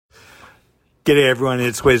G'day everyone,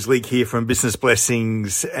 it's Leake here from Business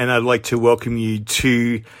Blessings, and I'd like to welcome you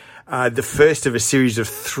to the first of a series of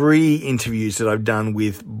 3 interviews that I've done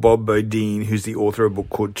with Bob Beaudine, who's the author of a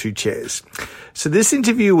book called Two Chairs. So this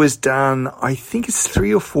interview was done, I think it's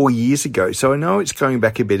 3 or 4 years ago, so I know it's going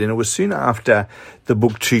back a bit, and it was soon after the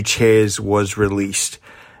book Two Chairs was released.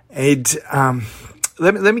 And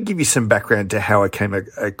let me give you some background to how I came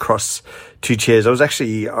across Two Chairs.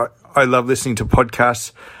 I love listening to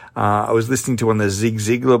podcasts. I was listening to one of the Zig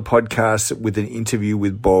Ziglar podcasts with an interview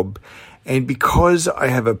with Bob. And because I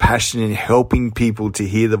have a passion in helping people to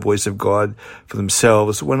hear the voice of God for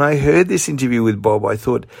themselves, when I heard this interview with Bob, I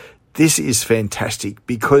thought, this is fantastic,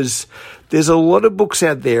 because there's a lot of books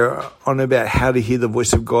out there on about how to hear the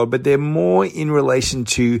voice of God, but they're more in relation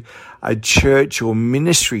to a church or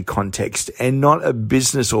ministry context and not a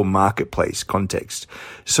business or marketplace context.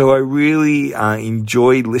 So I really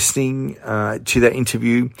enjoyed listening to that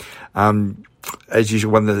interview. As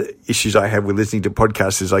usual, one of the issues I have with listening to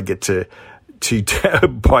podcasts is I get to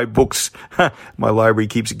buy books. My library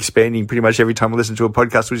keeps expanding pretty much every time I listen to a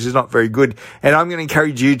podcast, which is not very good. And I'm going to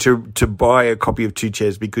encourage you to buy a copy of Two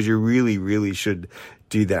Chairs, because you really, really should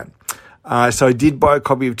do that. So I did buy a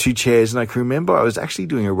copy of Two Chairs, and I can remember I was actually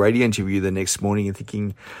doing a radio interview the next morning and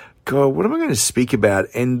thinking, God, what am I going to speak about?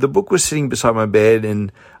 And the book was sitting beside my bed,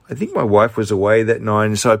 and I think my wife was away that night,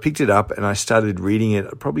 and so I picked it up and I started reading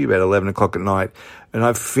it probably about 11 o'clock at night, and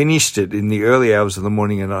I finished it in the early hours of the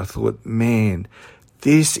morning, and I thought, man,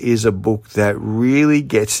 this is a book that really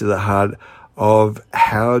gets to the heart of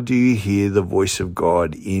how do you hear the voice of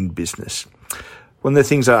God in business. One of the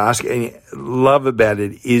things I ask and love about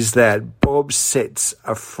it is that Bob sets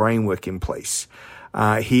a framework in place.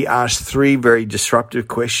 He asked 3 very disruptive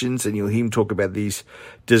questions, and you'll hear him talk about these.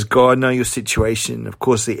 Does God know your situation? Of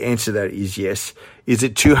course, the answer to that is yes. Is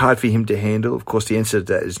it too hard for him to handle? Of course, the answer to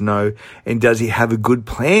that is no. And does he have a good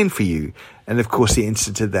plan for you? And of course, the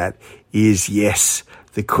answer to that is yes.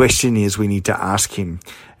 The question is, we need to ask him.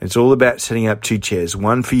 It's all about setting up 2 chairs,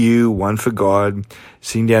 one for you, one for God,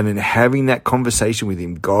 sitting down and having that conversation with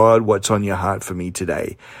him. God, what's on your heart for me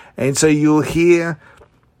today? And so you'll hear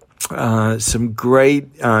some great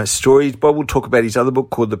stories. Bob will talk about his other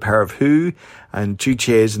book called The Power of Who and Two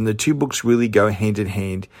Chairs, and the 2 books really go hand in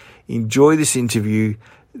hand. Enjoy this interview,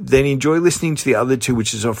 then enjoy listening to the other 2,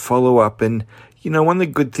 which is a follow-up. And, you know, one of the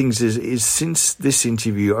good things is since this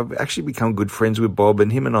interview, I've actually become good friends with Bob,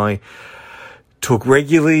 and him and I talk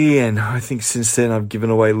regularly, and I think since then I've given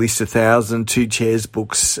away at least 1,000 Two Chairs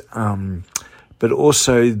books, but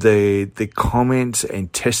also the comments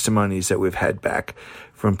and testimonies that we've had back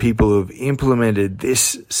from people who have implemented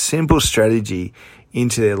this simple strategy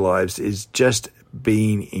into their lives is just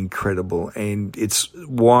been incredible. And it's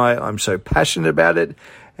why I'm so passionate about it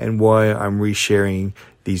and why I'm resharing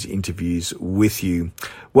these interviews with you.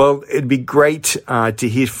 Well, it'd be great to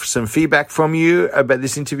hear some feedback from you about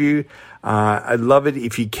this interview. I'd love it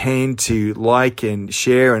if you can to like and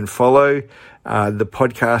share and follow the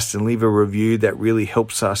podcast and leave a review. That really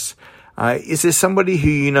helps us. Is there somebody who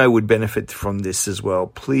you know would benefit from this as well?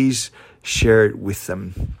 Please share it with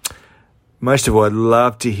them. Most of all, I'd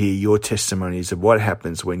love to hear your testimonies of what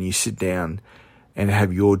happens when you sit down and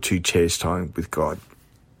have your 2 chairs time with God.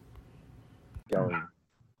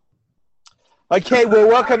 Okay, well,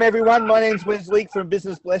 welcome everyone. My name's Leake from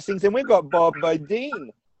Business Blessings, and we've got Bob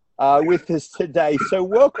Beaudine with us today. So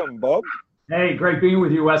welcome, Bob. Hey, great being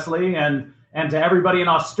with you, Wesley, and to everybody in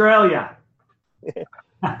Australia.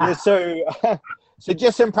 Yeah, so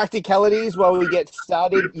just some practicalities while we get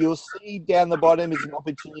started. You'll see down the bottom is an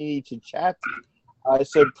opportunity to chat.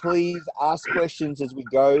 So please ask questions as we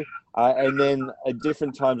go, and then at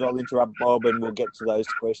different times I'll interrupt Bob and we'll get to those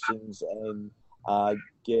questions and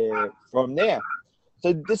get from there.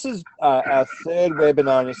 So this is our 3rd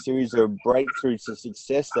webinar in a series of breakthroughs to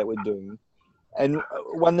success that we're doing. And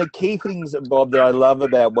one of the key things, Bob, that I love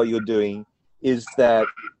about what you're doing is that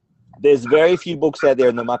there's very few books out there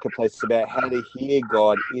in the marketplace about how to hear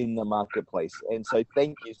God in the marketplace. And so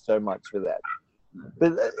thank you so much for that.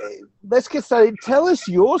 But let's get started. Tell us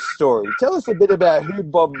your story. Tell us a bit about who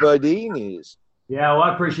Bob Beaudine is. Yeah, well,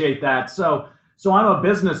 I appreciate that. So I'm a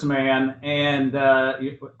businessman, and I'm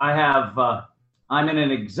in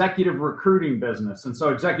an executive recruiting business. And so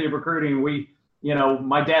executive recruiting,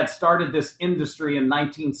 my dad started this industry in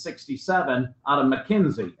 1967 out of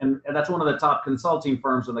McKinsey, and that's one of the top consulting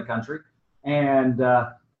firms in the country.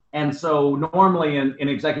 And so normally in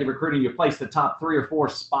executive recruiting, you place the top 3 or 4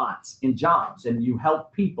 spots in jobs, and you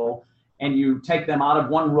help people and you take them out of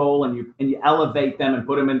one role and you elevate them and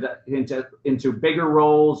put them into bigger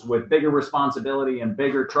roles with bigger responsibility and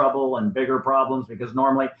bigger trouble and bigger problems, because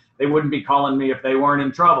normally they wouldn't be calling me if they weren't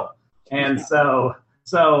in trouble. And so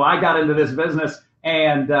I got into this business,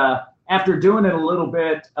 and after doing it a little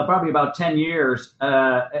bit, probably about 10 years,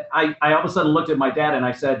 I all of a sudden looked at my dad and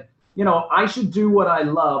I said, you know, I should do what I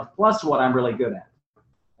love plus what I'm really good at.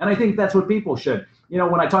 And I think that's what people should. You know,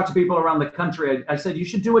 when I talk to people around the country, I said, you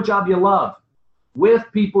should do a job you love with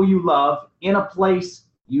people you love in a place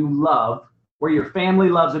you love where your family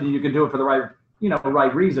loves it and you can do it for the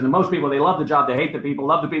right reason. And most people, they love the job, they hate the people,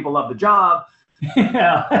 love the job.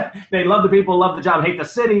 Yeah, they love the people, love the job, hate the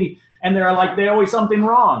city. And they're like, there's always something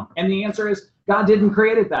wrong. And the answer is, God didn't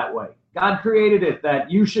create it that way. God created it that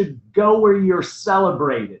you should go where you're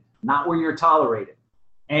celebrated, not where you're tolerated.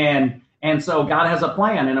 And so God has a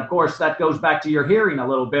plan. And of course, that goes back to your hearing a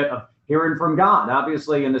little bit of hearing from God,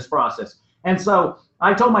 obviously, in this process. And so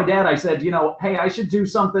I told my dad, I said, you know, hey, I should do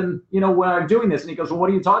something, you know, when I'm doing this. And he goes, well, what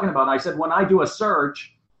are you talking about? And I said, when I do a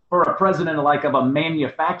search for a president of a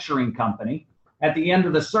manufacturing company, at the end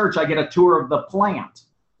of the search, I get a tour of the plant.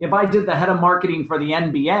 If I did the head of marketing for the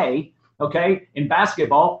NBA, okay, in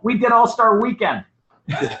basketball, we did All-Star Weekend.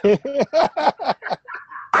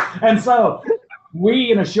 And so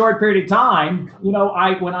we, in a short period of time, you know,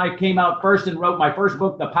 when I came out first and wrote my first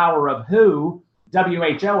book, The Power of Who,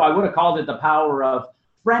 WHO, I would have called it The Power of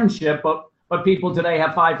Friendship, but people today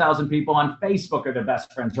have 5,000 people on Facebook are their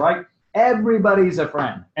best friends, right? Everybody's a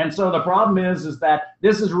friend. And so the problem is that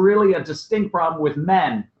this is really a distinct problem with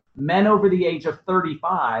men. Men over the age of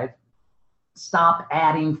 35 stop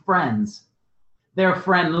adding friends. They're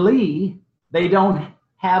friendly. They don't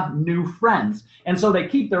have new friends. And so they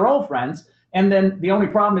keep their old friends. And then the only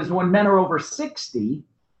problem is when men are over 60,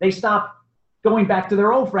 they stop going back to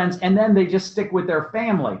their old friends, and then they just stick with their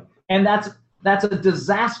family. And that's a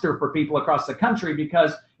disaster for people across the country,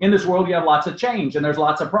 because in this world you have lots of change and there's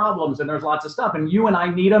lots of problems and there's lots of stuff. And you and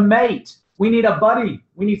I need a mate. We need a buddy.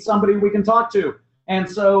 We need somebody we can talk to. And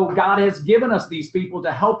so God has given us these people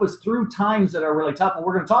to help us through times that are really tough. And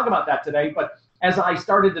we're going to talk about that today. But as I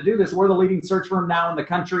started to do this, we're the leading search firm now in the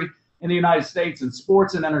country, in the United States, in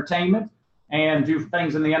sports and entertainment, and do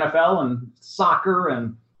things in the NFL and soccer.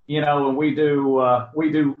 And, you know, and we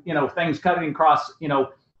do, you know, things cutting across, you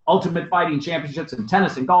know, ultimate fighting championships and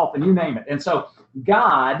tennis and golf and you name it. And so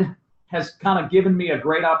God has kind of given me a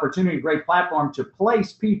great opportunity, a great platform to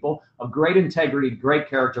place people of great integrity, great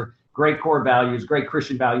character, great core values, great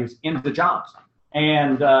Christian values into jobs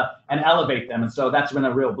and elevate them. And so that's been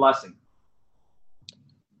a real blessing.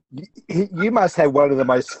 You must have one of the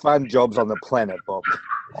most fun jobs on the planet, Bob.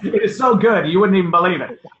 It is so good. You wouldn't even believe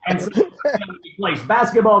it. And so we place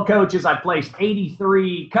basketball coaches. I placed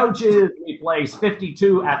 83 coaches. We placed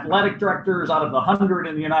 52 athletic directors out of the 100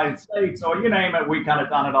 in the United States. So you name it, we kind of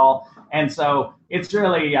done it all. And so it's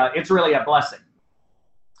really a blessing.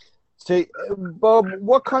 So, Bob,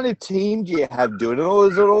 what kind of team do you have doing it, or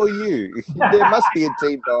is it all you? There must be a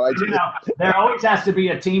team behind you. You know, there always has to be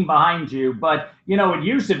a team behind you. But, you know, it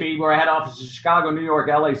used to be where I had offices in Chicago, New York,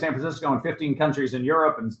 LA, San Francisco, and 15 countries in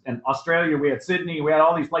Europe and Australia. We had Sydney. We had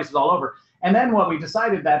all these places all over. And then what we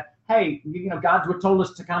decided that, hey, you know, God told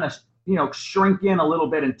us to kind of, you know, shrink in a little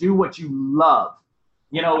bit and do what you love.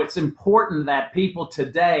 You know, it's important that people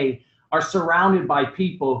today are surrounded by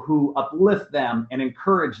people who uplift them and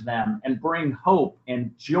encourage them and bring hope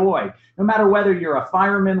and joy. No matter whether you're a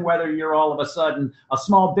fireman, whether you're all of a sudden a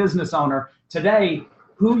small business owner, today,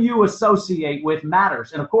 who you associate with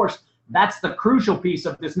matters. And of course, that's the crucial piece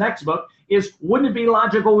of this next book is, wouldn't it be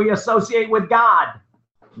logical we associate with God?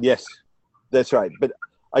 Yes, that's right. But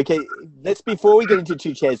okay, before we get into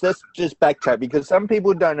two chairs, let's just backtrack, because some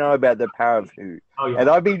people don't know about The Power of Who. Oh, yeah. And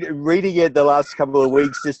I've been reading it the last couple of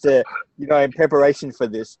weeks just to, you know, in preparation for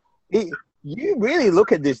this. You really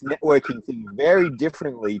look at this networking thing very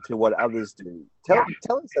differently to what others do. Tell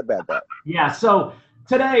us about that. Yeah, so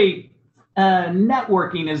today,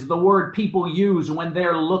 networking is the word people use when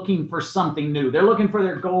they're looking for something new. They're looking for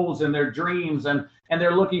their goals and their dreams, and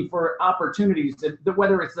they're looking for opportunities,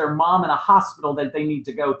 whether it's their mom in a hospital that they need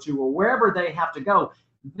to go to or wherever they have to go.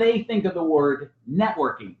 They think of the word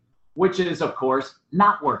networking, which is, of course,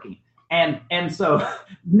 not working. And so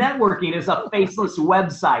networking is a faceless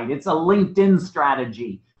website. It's a LinkedIn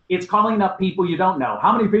strategy. It's calling up people you don't know.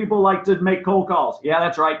 How many people like to make cold calls? Yeah,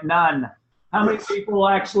 that's right, none. How many people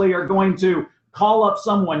actually are going to call up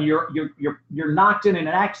someone? You're knocked in an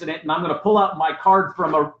accident, and I'm going to pull out my card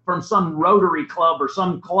from some Rotary club or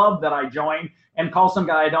some club that I joined and call some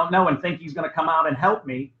guy I don't know and think he's going to come out and help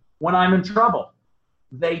me when I'm in trouble.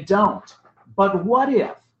 They don't. But what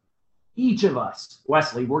if Each of us,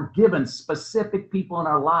 Wesley, were given specific people in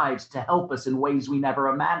our lives to help us in ways we never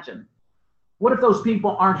imagined. What if those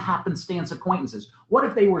people aren't happenstance acquaintances? What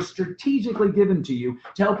if they were strategically given to you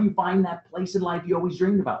to help you find that place in life you always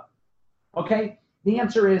dreamed about? Okay? The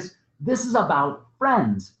answer is, this is about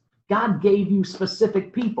friends. God gave you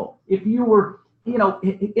specific people. If you were,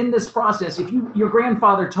 in this process, if your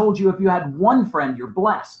grandfather told you if you had one friend, you're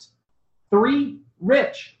blessed. 3,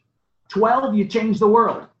 rich. 12, you change the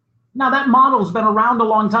world. Now, that model's been around a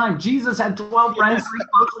long time. Jesus had 12 friends, 3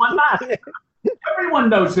 close, 1 fast. Everyone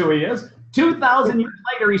knows who he is. 2,000 years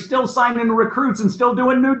later, he's still signing recruits and still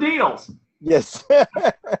doing new deals. Yes.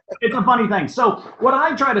 It's a funny thing. So what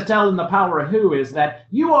I try to tell in The Power of Who is that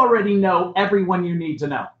you already know everyone you need to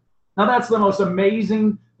know. Now, that's the most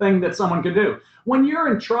amazing thing that someone could do. When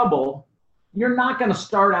you're in trouble, you're not going to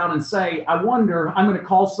start out and say, I wonder, I'm going to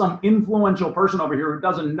call some influential person over here who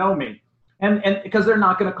doesn't know me. And because they're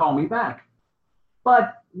not going to call me back.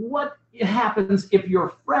 But what happens if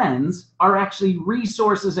your friends are actually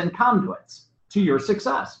resources and conduits to your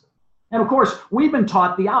success? And of course, we've been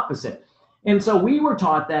taught the opposite. And so we were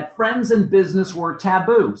taught that friends and business were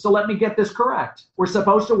taboo. So let me get this correct. We're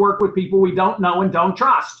supposed to work with people we don't know and don't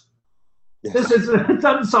trust. Yes. This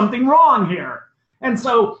is something wrong here. And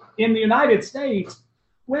so in the United States,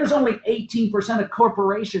 there's only 18% of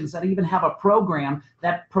corporations that even have a program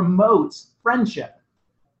that promotes friendship.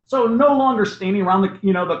 So no longer standing around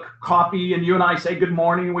the coffee and you and I say good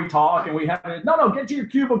morning and we talk and we have no, get to your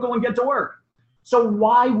cubicle and get to work. So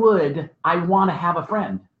why would I want to have a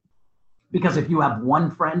friend? Because if you have one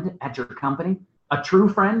friend at your company, a true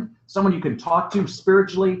friend, someone you can talk to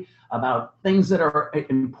spiritually about things that are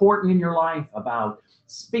important in your life, about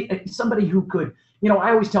somebody who could,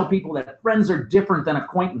 I always tell people that friends are different than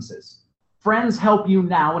acquaintances. Friends help you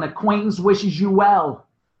now, an acquaintance wishes you well,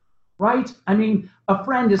 right? I mean, a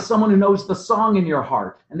friend is someone who knows the song in your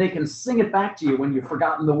heart and they can sing it back to you when you've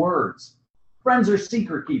forgotten the words. Friends are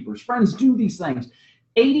secret keepers. Friends do these things.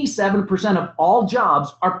 87% of all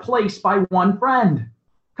jobs are placed by one friend.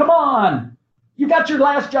 Come on. You got your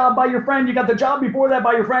last job by your friend. You got the job before that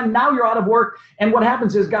by your friend. Now you're out of work. And what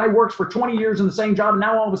happens is guy works for 20 years in the same job. And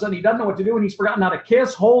now all of a sudden he doesn't know what to do. And he's forgotten how to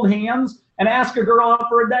kiss, hold hands, and ask a girl out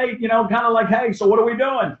for a date, kind of like, hey, so what are we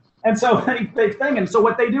doing? And so they think. And so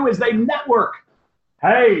what they do is they network.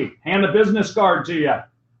 Hey, hand a business card to you.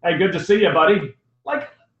 Hey, good to see you, buddy. Like,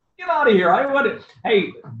 get out of here.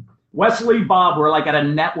 Hey, Wesley, Bob, we're like at a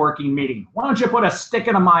networking meeting. Why don't you put a stick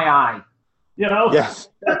into my eye? Yes.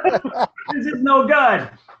 This is no good.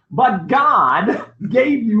 But God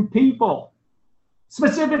gave you people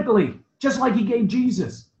specifically, just like he gave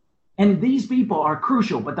Jesus. And these people are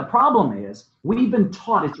crucial. But the problem is we've been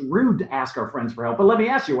taught it's rude to ask our friends for help. But let me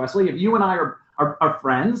ask you, Wesley, if you and I are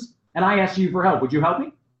friends and I asked you for help, would you help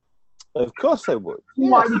me? Of course I would.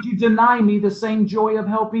 Yes. Why would you deny me the same joy of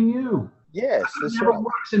helping you? Yes. It never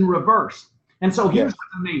works in reverse. And so here's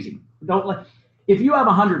what's amazing. If you have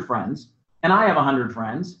 100 friends and I have 100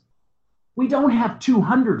 friends, we don't have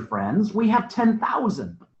 200 friends. We have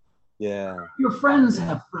 10,000. Yeah. Your friends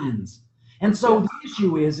have friends. And so the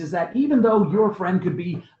issue is that even though your friend could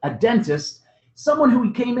be a dentist, someone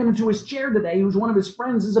who came into his chair today, who's one of his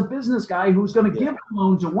friends, is a business guy who's going to give a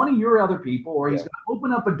loan to one of your other people, or he's going to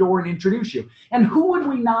open up a door and introduce you. And who would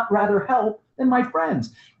we not rather help than my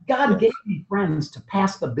friends? God gave me friends to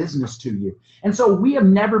pass the business to you. And so we have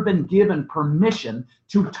never been given permission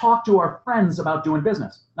to talk to our friends about doing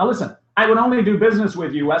business. Now, listen, I would only do business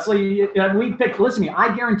with you, Wesley. Listen to me,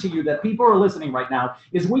 I guarantee you that people who are listening right now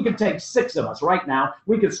is we could take 6 of us right now.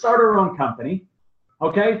 We could start our own company.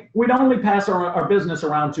 Okay, we'd only pass our business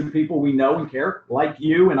around to people we know and care, like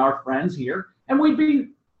you and our friends here, and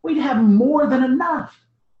we'd have more than enough.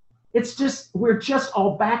 It's just, we're just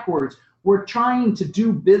all backwards. We're trying to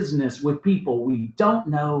do business with people we don't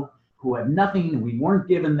know, who have nothing, we weren't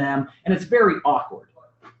given them, and it's very awkward.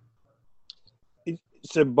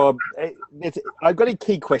 So, Bob, I've got a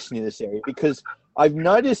key question in this area because I've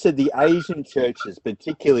noticed that the Asian churches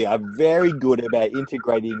particularly are very good about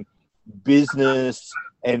integrating business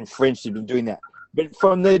and friendship and doing that. But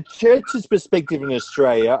from the church's perspective in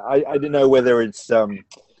Australia, I don't know whether it's, an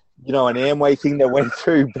Amway thing that went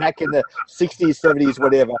through back in the 60s, 70s,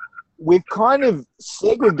 whatever. We've kind of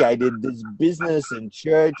segregated this business and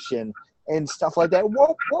church and stuff like that.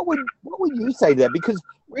 What would you say to that? Because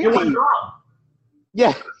really, it was wrong.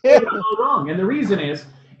 Yeah. It was all wrong. And the reason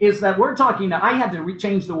is that we're talking, I had to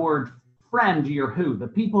change the word friend to your who, the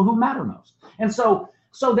people who matter most. And so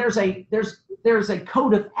there's a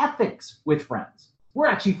code of ethics with friends. We're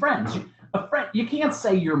actually friends. A friend, you can't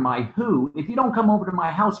say you're my who if you don't come over to my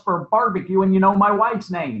house for a barbecue and you know my wife's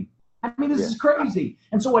name. I mean, this is crazy.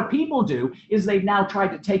 And so what people do is they've now tried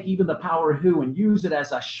to take even the power of who and use it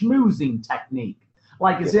as a schmoozing technique.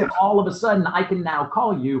 Like as if all of a sudden I can now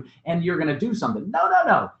call you and you're going to do something.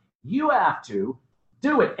 No. You have to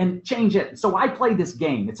do it and change it. So I play this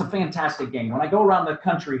game. It's a fantastic game. When I go around the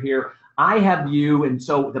country here, I have you. And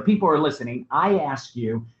so the people are listening. I ask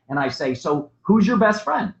you and I say, so who's your best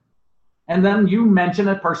friend? And then you mention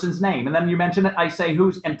a person's name. And then you mention it. I say,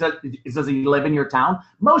 does he live in your town?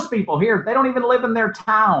 Most people here, they don't even live in their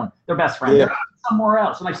town, their best friend. They're somewhere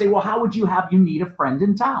else. And I say, well, how would you need a friend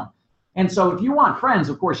in town? And so if you want friends,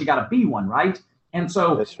 of course, you got to be one, right? And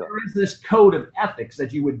so there is this code of ethics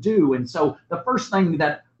that you would do. And so the first thing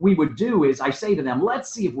that we would do is I say to them,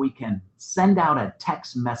 let's see if we can send out a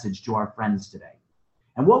text message to our friends today.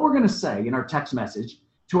 And what we're going to say in our text message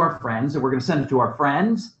to our friends, and we're going to send it to our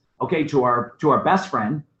friends, okay, to our best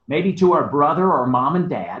friend, maybe to our brother or mom and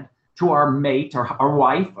dad, to our mate or our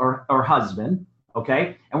wife or husband,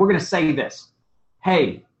 okay? And we're going to say this,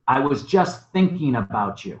 hey, I was just thinking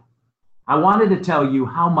about you. I wanted to tell you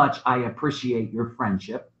how much I appreciate your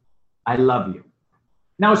friendship. I love you.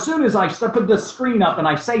 Now, as soon as I put the screen up and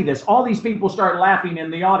I say this, all these people start laughing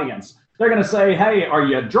in the audience. They're going to say, hey, are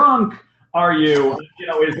you drunk? Are you,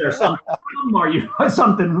 is there something wrong? Are you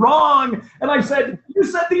something wrong? And I said, you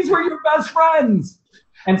said these were your best friends.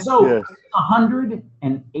 And so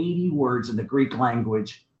 180 words in the Greek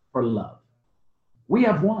language for love. We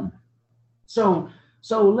have one. So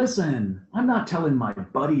listen, I'm not telling my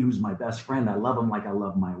buddy who's my best friend I love him like I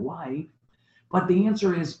love my wife. But the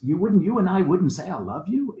answer is you and I wouldn't say I love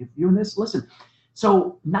you if you're in this. Listen,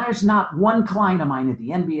 so there's not one client of mine at the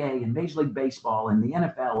NBA and Major League Baseball and the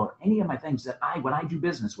NFL or any of my things that when I do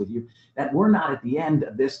business with you, that we're not at the end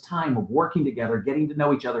of this time of working together, getting to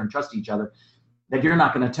know each other and trust each other, that you're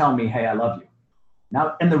not going to tell me, hey, I love you.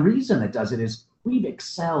 Now, and the reason it does it is we've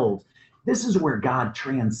excelled. This is where God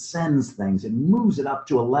transcends things and moves it up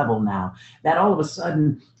to a level now that all of a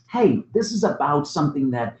sudden, hey, this is about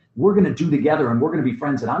something that we're going to do together and we're going to be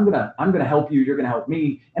friends and I'm going to help you. You're going to help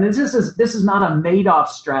me. And this is not a Madoff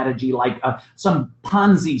strategy like some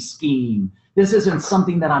Ponzi scheme. This isn't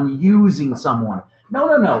something that I'm using someone.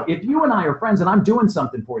 No. If you and I are friends and I'm doing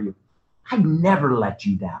something for you, I never let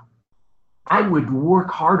you down. I would work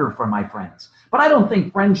harder for my friends. But I don't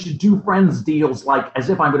think friends should do friends deals like as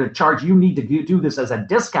if I'm going to charge you need to do this as a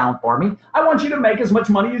discount for me. I want you to make as much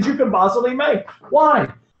money as you can possibly make.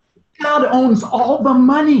 Why? God owns all the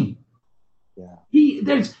money. Yeah.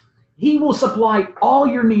 He will supply all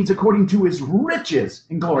your needs according to his riches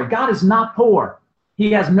in glory. God is not poor.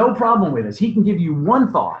 He has no problem with this. He can give you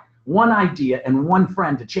one thought, one idea, and one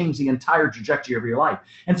friend to change the entire trajectory of your life.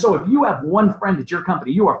 And so if you have one friend at your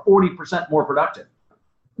company, you are 40% more productive.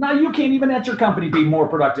 Now, you can't even at your company be more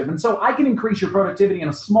productive. And so I can increase your productivity in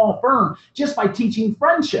a small firm just by teaching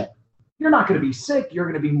friendship. You're not going to be sick. You're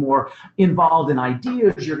going to be more involved in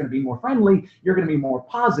ideas. You're going to be more friendly. You're going to be more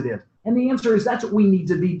positive. And the answer is that's what we need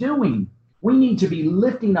to be doing. We need to be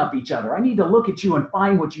lifting up each other. I need to look at you and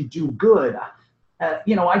find what you do good.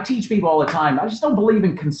 I teach people all the time. I just don't believe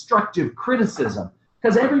in constructive criticism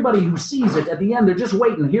because everybody who sees it at the end, they're just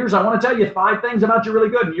waiting. I want to tell you 5 things about you really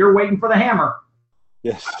good, and you're waiting for the hammer.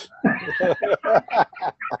 Yes.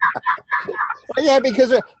 Yeah,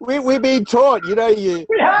 because we've been taught, you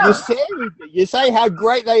say how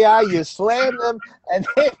great they are, you slam them, and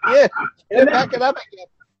then back it up again.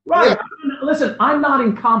 Right. Yeah. Listen, I'm not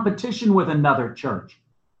in competition with another church.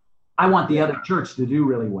 I want the other church to do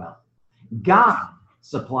really well. God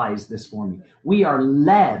supplies this for me. We are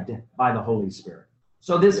led by the Holy Spirit.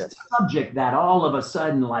 So this subject that all of a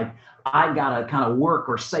sudden, like, I got to kind of work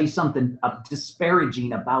or say something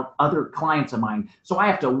disparaging about other clients of mine, so I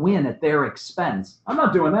have to win at their expense. I'm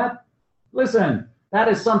not doing that. Listen, that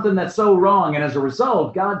is something that's so wrong. And as a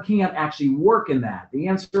result, God can't actually work in that. The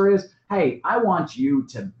answer is, hey, I want you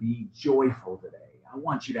to be joyful today. I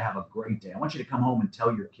want you to have a great day. I want you to come home and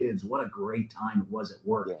tell your kids what a great time it was at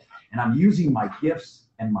work. Yeah. And I'm using my gifts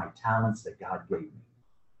and my talents that God gave me.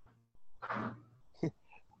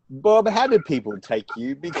 Bob, how did people take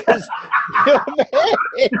you? Because,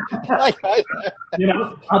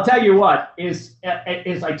 I'll tell you what, is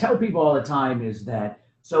I tell people all the time is that,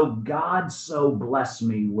 so God so blessed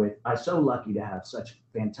me with, I'm so lucky to have such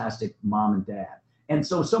fantastic mom and dad. And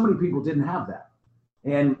so many people didn't have that.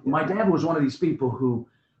 And my dad was one of these people who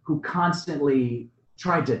constantly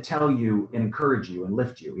tried to tell you and encourage you and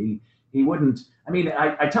lift you. He wouldn't,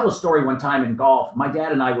 I tell a story one time in golf. My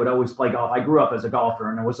dad and I would always play golf. I grew up as a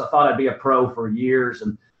golfer and I thought I'd be a pro for years.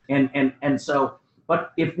 But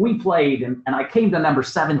But if we played and I came to number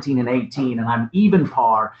 17 and 18 and I'm even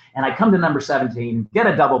par and I come to number 17, get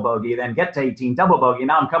a double bogey, then get to 18, double bogey.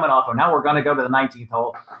 Now I'm coming off, and now we're going to go to the 19th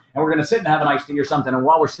hole and we're going to sit and have an iced tea or something. And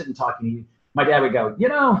while we're sitting talking, my dad would go,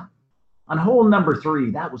 on hole number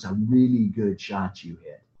 3, that was a really good shot you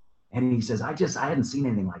hit. And he says, I hadn't seen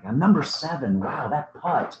anything like that. Number 7, wow, that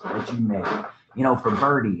putt that you made, for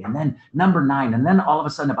birdie. And then number 9. And then all of a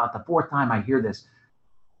sudden, about the 4th time I hear this,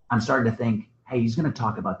 I'm starting to think, hey, he's going to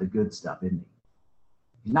talk about the good stuff, isn't he?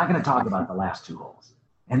 He's not going to talk about the last 2 holes.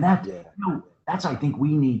 And that's, I think,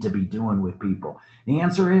 we need to be doing with people. The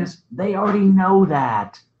answer is they already know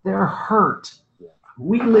that. They're hurt.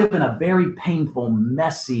 We live in a very painful,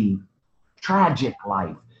 messy, tragic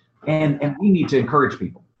life. And we need to encourage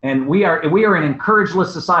people. And we are an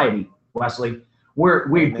encourageless society, Wesley.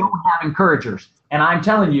 We don't have encouragers. And I'm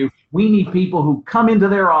telling you, we need people who come into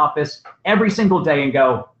their office every single day and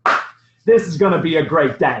go, this is going to be a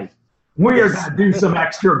great day. We are going to do some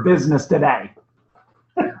extra business today.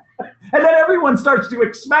 And then everyone starts to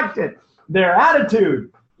expect it. Their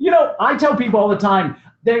attitude. I tell people all the time,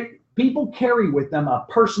 people carry with them a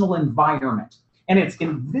personal environment, and it's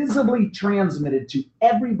invisibly transmitted to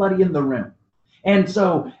everybody in the room. And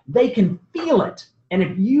so they can feel it. And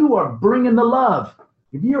if you are bringing the love,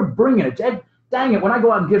 if you're bringing it, dang it, when I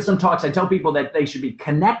go out and give some talks, I tell people that they should be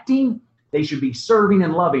connecting, they should be serving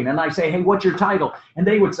and loving. And I say, hey, what's your title? And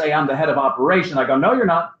they would say, I'm the head of operation. I go, no, you're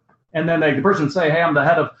not. And then the person would say, hey, I'm the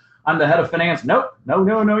head of finance. Nope, no,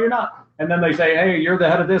 you're not. And then they say, hey, you're the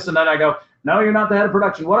head of this. And then I go, no, you're not the head of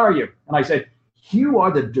production. What are you? And I say, you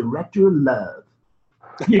are the director of love.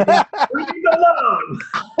 Bring the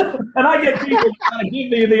love. And I get people trying to give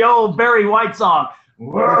me the old Barry White song.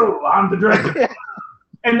 Whoa, I'm the director.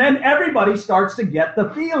 And then everybody starts to get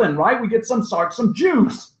the feeling, right? We get some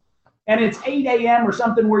juice. And it's 8 a.m. or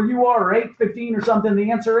something where you are, or 8:15 or something. The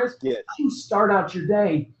answer is, you start out your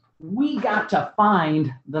day. We got to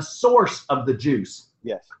find the source of the juice.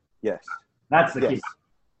 Yes. That's the key.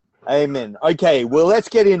 Amen. Okay, well, let's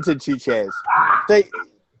get into 2 chairs.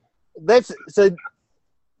 So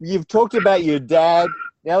you've talked about your dad.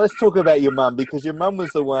 Now let's talk about your mum, because your mum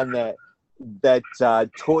was the one that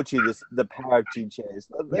taught you the power of 2 chairs.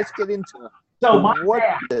 Let's get into it. So my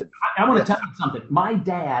dad, I want to tell you something. My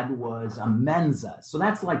dad was a Mensa, so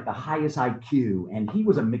that's like the highest IQ, and he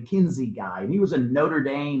was a McKinsey guy, and he was a Notre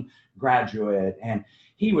Dame graduate, and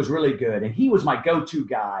he was really good, and he was my go-to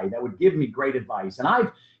guy that would give me great advice.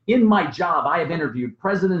 And in my job, I have interviewed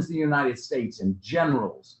presidents of the United States and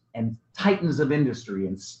generals and titans of industry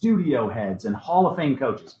and studio heads and Hall of Fame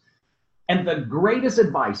coaches. And the greatest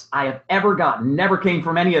advice I have ever gotten never came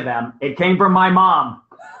from any of them. It came from my mom.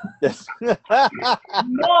 Yes.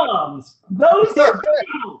 Moms, those are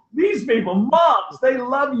people. These people, moms, they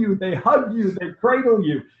love you, they hug you, they cradle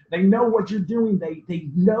you, they know what you're doing, they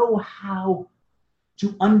know how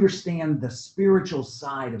to understand the spiritual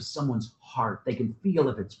side of someone's heart. They can feel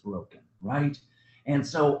if it's broken, right? And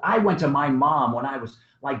so I went to my mom when I was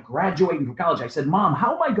like graduating from college. I said, Mom,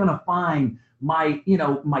 how am I going to find my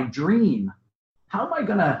dream? How am I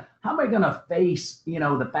gonna face,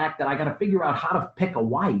 the fact that I got to figure out how to pick a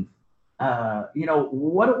wife?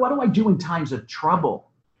 What do I do in times of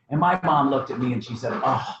trouble? And my mom looked at me and she said,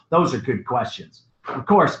 oh, those are good questions. Of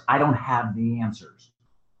course, I don't have the answers,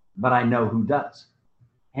 but I know who does.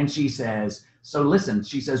 And she says, so listen,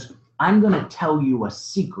 she says, I'm going to tell you a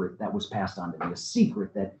secret that was passed on to me, a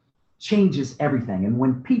secret that changes everything. And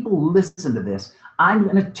when people listen to this, I'm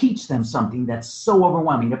going to teach them something that's so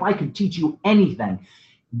overwhelming. If I could teach you anything,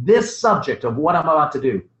 this subject of what I'm about to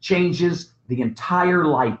do changes the entire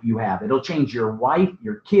life you have. It'll change your wife,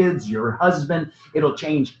 your kids, your husband. It'll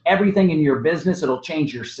change everything in your business. It'll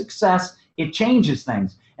change your success. It changes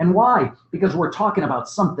things. And why? Because we're talking about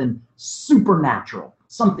something supernatural,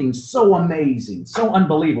 something so amazing, so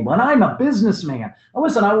unbelievable. And I'm a businessman. Now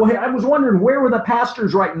listen, I was wondering, where were the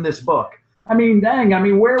pastors writing this book? I mean,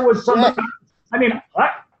 where was somebody? Yeah. I mean,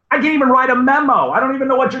 I can't even write a memo. I don't even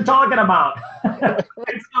know what you're talking about.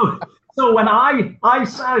 So when I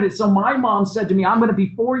said it, so my mom said to me,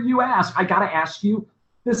 before you ask, I got to ask you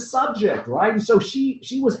this subject, right? And so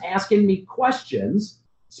she was asking me questions,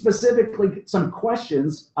 specifically some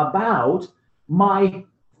questions about my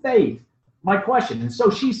faith, my question. And so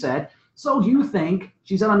she said, I'm going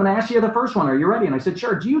to ask you the first one. Are you ready? And I said,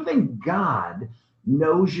 sure. Do you think God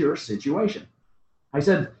knows your situation? I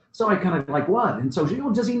said, so I kind of like, what? And so she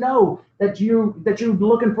goes, does he know that you're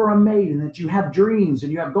looking for a mate and that you have dreams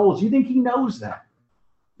and you have goals? Do you think he knows that?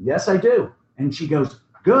 Yes, I do. And she goes,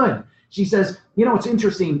 good. She says, it's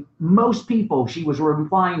interesting. Most people, she was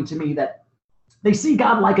replying to me, that They see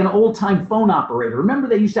God like an old-time phone operator. Remember,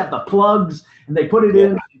 they used to have the plugs, and they put it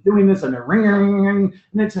in, doing this, and they're ringing,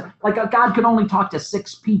 and it's like God could only talk to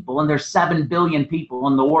 6 people, and there's 7 billion people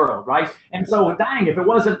in the world, right? And so, dang, if it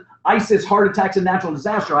wasn't ISIS, heart attacks, and natural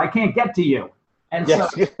disaster, I can't get to you. And so,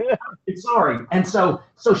 sorry. And so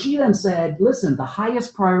she then said, listen, the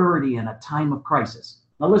highest priority in a time of crisis.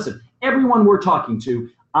 Now, listen, everyone we're talking to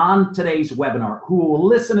on today's webinar who will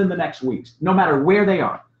listen in the next weeks, no matter where they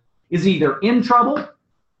are, is either in trouble,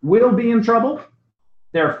 will be in trouble,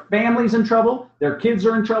 their family's in trouble, their kids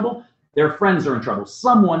are in trouble, their friends are in trouble.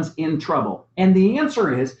 Someone's in trouble. And the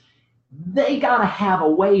answer is they got to have a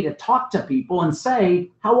way to talk to people and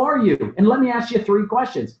say, how are you? And let me ask you 3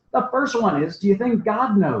 questions. The first one is, do you think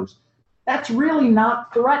God knows? That's really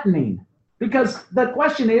not threatening, because the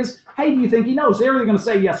question is, hey, do you think he knows? They're either going to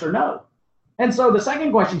say yes or no. And so the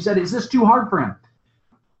second question said, is this too hard for him?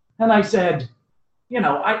 And I said,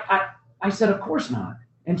 I said, of course not.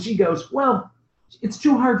 And she goes, well, it's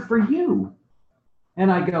too hard for you.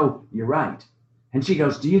 And I go, you're right. And she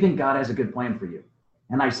goes, do you think God has a good plan for you?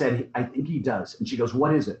 And I said, I think he does. And she goes,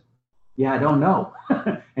 what is it? Yeah, I don't know.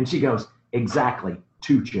 And she goes, exactly,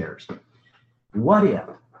 2 chairs. What if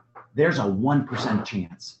there's a 1%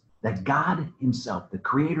 chance that God himself, the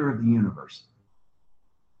creator of the universe,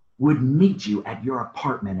 would meet you at your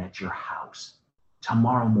apartment, at your house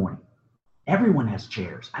tomorrow morning? Everyone has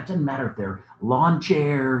chairs. It doesn't matter if they're lawn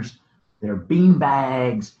chairs, they're bean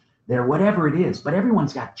bags, they're whatever it is, but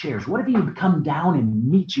everyone's got chairs. What if he would come down and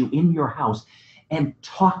meet you in your house and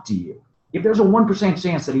talk to you? If there's a 1%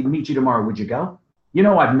 chance that he'd meet you tomorrow, would you go?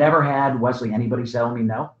 I've never had, Wesley, anybody tell me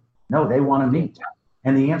no. No, they want to meet.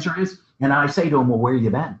 And the answer is, and I say to them, well, where you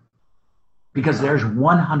been? Because there's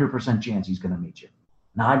 100% chance he's going to meet you.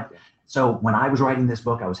 So when I was writing this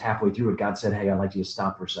book, I was halfway through it. God said, hey, I'd like you to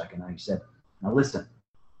stop for a second. And he said, now listen,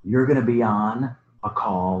 you're going to be on a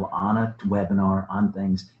call, on a webinar, on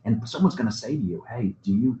things, and someone's going to say to you, hey,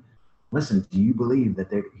 do you believe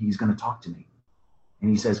that he's going to talk to me? And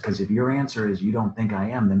he says, because if your answer is you don't think I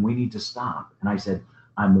am, then we need to stop. And I said,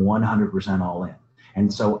 I'm 100% all in.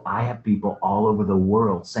 And so I have people all over the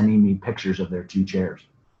world sending me pictures of their 2 chairs.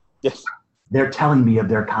 Yes. They're telling me of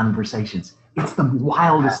their conversations. It's the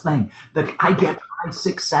wildest thing. That I get 5,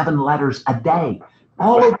 6, 7 letters a day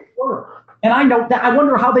all over the world. And I know that, I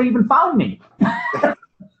wonder how they even found me.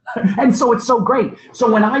 And so it's so great.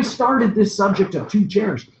 So when I started this subject of 2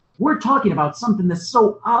 chairs, we're talking about something that's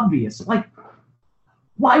so obvious. Like,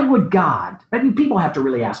 why would God? I mean, people have to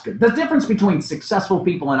really ask it. The difference between successful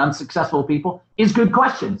people and unsuccessful people is good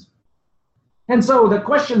questions. And so the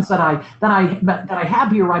questions that I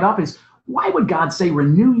have here right up is, why would God say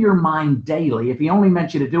renew your mind daily if he only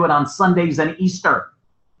meant you to do it on Sundays and Easter?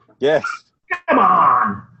 Yes. Come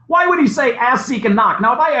on. Why would he say ask, seek, and knock?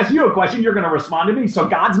 Now, if I ask you a question, you're going to respond to me. So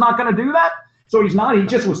God's not going to do that? So he's not. He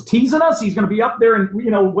just was teasing us. He's going to be up there and,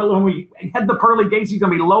 when we head the pearly gates, he's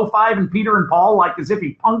going to be low fiving Peter and Paul like as if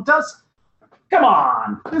he punked us. Come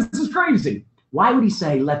on. This is crazy. Why would he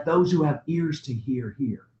say, let those who have ears to hear,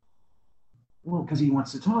 hear? Well, because he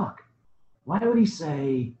wants to talk. Why would he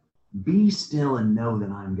say, be still and know that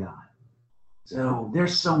I'm God? So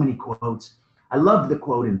there's so many quotes. I love the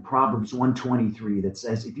quote in Proverbs 1:23 that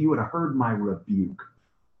says, if you would have heard my rebuke,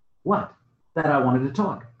 what? That I wanted to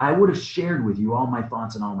talk. I would have shared with you all my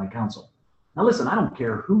thoughts and all my counsel. Now listen, I don't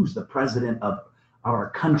care who's the president of our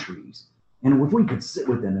countries. And if we could sit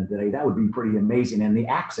with them today, that would be pretty amazing. And the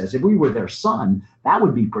access, if we were their son, that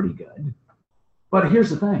would be pretty good. But here's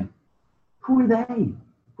the thing. Who are they?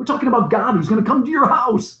 We're talking about God who's going to come to your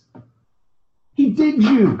house. He did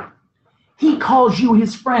you. He calls you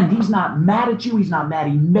his friend. He's not mad at you. He's not mad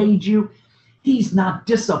he made you. He's not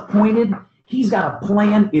disappointed. He's got a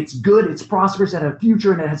plan. It's good. It's prosperous. It has a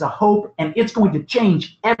future and it has a hope. And it's going to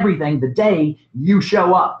change everything the day you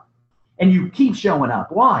show up. And you keep showing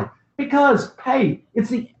up. Why? Because, hey, it's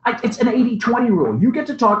an 80-20 rule. You get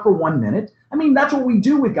to talk for 1 minute. I mean, that's what we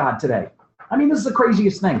do with God today. I mean, this is the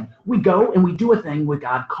craziest thing. We go and we do a thing with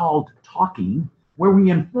God called talking, where we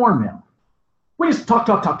inform him. We just talk.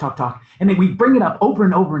 And then we bring it up over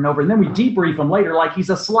and over and over. And then we debrief him later like he's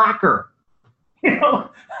a slacker.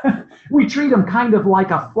 We treat him kind of like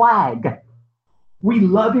a flag. We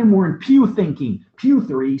love him. We're in pew thinking. Pew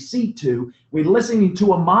 3, seat 2. We're listening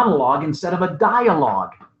to a monologue instead of a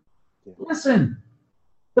dialogue. Listen,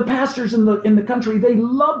 the pastors in the country, they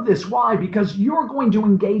love this. Why? Because you're going to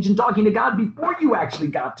engage in talking to God before you actually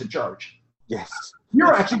got to church. Yes.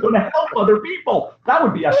 You're actually going to help other people. That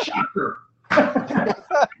would be a shocker.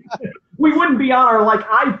 We wouldn't be on our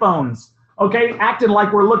iPhones, okay, acting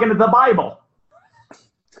like we're looking at the Bible.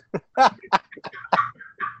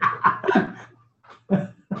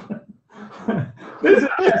 This is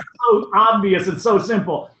just so obvious and so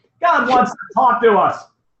simple. God wants to talk to us.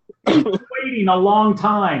 He's been waiting a long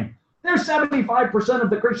time. There's 75% of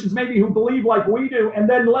the Christians maybe who believe like we do, and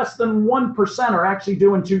then less than 1% are actually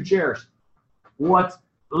doing 2 chairs.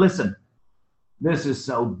 Listen, this is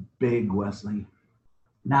so big, Wesley.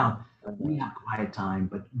 Now, we have quiet time,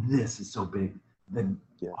 but this is so big.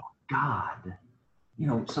 God,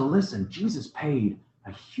 so listen, Jesus paid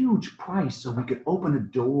a huge price so we could open a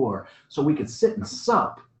door, so we could sit and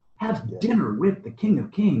sup, have dinner with the King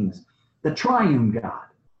of Kings, the triune God.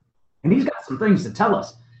 And he's got some things to tell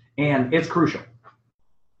us, and it's crucial.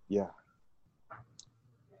 Yeah.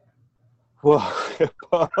 Well,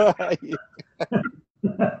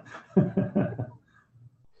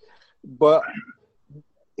 but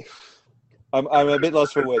I'm a bit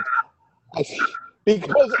lost for words.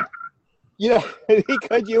 Because you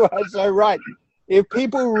are so right. If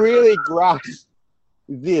people really grasp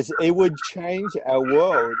this, it would change our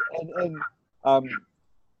world, and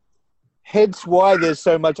hence why there's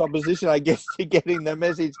so much opposition, I guess, to getting the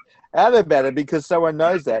message out about it, because someone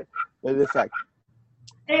knows that the fact.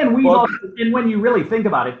 And and when you really think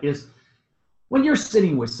about it, is when you're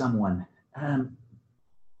sitting with someone,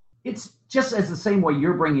 it's just as the same way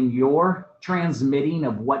you're bringing your transmitting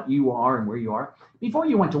of what you are and where you are. Before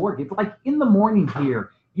you went to work, if like in the morning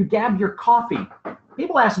here, you grab your coffee.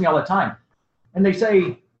 People ask me all the time, and they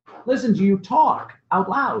say, listen, do you talk out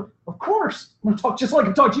loud? Of course. I talk just like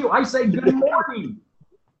I talk to you. I say, good morning.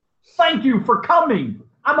 Thank you for coming.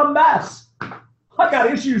 I'm a mess. I got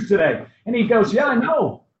issues today. And he goes, yeah, I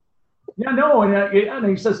know. Yeah, I know. And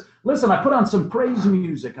he says, listen, I put on some praise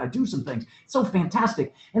music. I do some things. It's so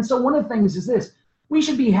fantastic. And so one of the things is this. We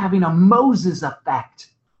should be having a Moses effect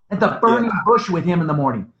at the burning bush with him in the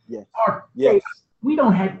morning. Yes. We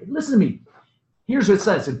don't have, listen to me. Here's what it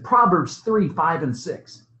says in Proverbs 3, 5, and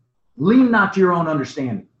 6. Lean not to your own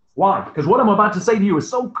understanding. Why? Because what I'm about to say to you is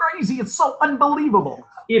so crazy. It's so unbelievable.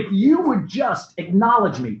 If you would just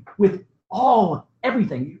acknowledge me with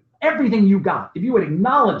everything you got, if you would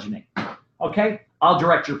acknowledge me, okay, I'll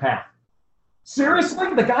direct your path.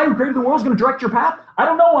 Seriously? The guy who created the world is going to direct your path? I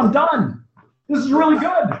don't know. I'm done. This is really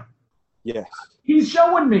good. Yes. He's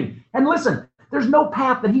showing me. And listen, there's no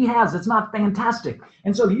path that he has that's not fantastic.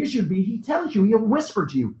 And so the issue would be, he tells you, he'll whisper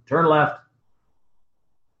to you, turn left,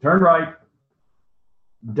 turn right,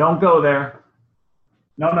 don't go there.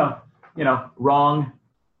 No, wrong.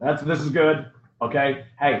 This is good. Okay.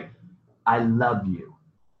 Hey, I love you.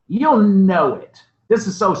 You'll know it. This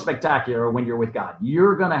is so spectacular when you're with God.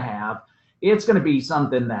 It's going to be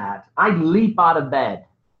something that I leap out of bed.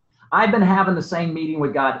 I've been having the same meeting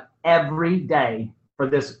with God every day for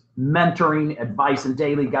this mentoring, advice, and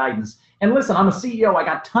daily guidance. And listen, I'm a CEO. I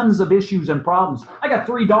got tons of issues and problems. I got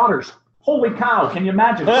 3 daughters. Holy cow. Can you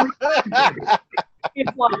imagine?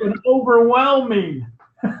 It's like an overwhelming.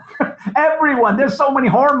 Everyone, there's so many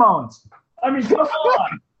hormones. I mean, come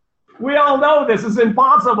on. We all know this is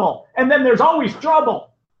impossible. And then there's always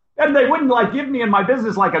trouble. And they wouldn't give me in my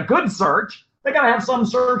business like a good search. They got to have some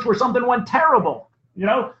search where something went terrible,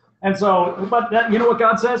 And so, but you know what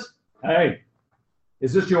God says? Hey,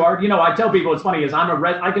 is this too hard? I tell people it's funny is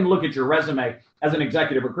I can look at your resume as an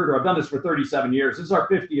executive recruiter. I've done this for 37 years. This is our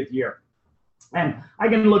 50th year. And I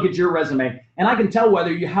can look at your resume and I can tell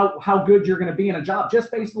whether how good you're going to be in a job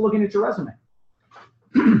just based on looking at your resume.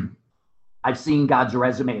 I've seen God's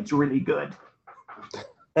resume. It's really good.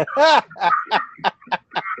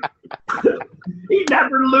 He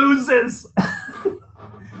never loses.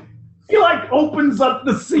 He opens up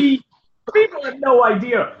the sea. People have no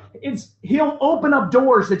idea. He'll open up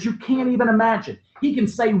doors that you can't even imagine. He can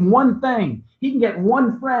say one thing. He can get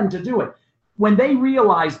one friend to do it. When they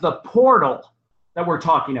realize the portal that we're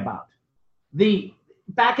talking about,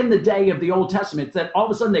 back in the day of the Old Testament, that all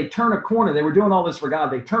of a sudden they turn a corner. They were doing all this for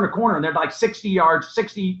God. They turn a corner and they're 60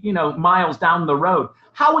 miles down the road.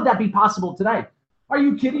 How would that be possible today? Are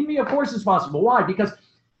you kidding me? Of course it's possible. Why? Because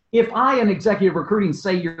if I, in executive recruiting,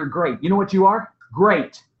 say you're great, you know what you are?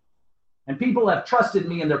 Great. And people have trusted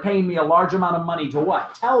me and they're paying me a large amount of money to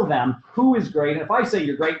what? Tell them who is great. And if I say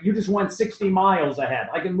you're great, you just went 60 miles ahead.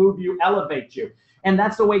 I can move you, elevate you. And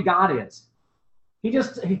that's the way God is. You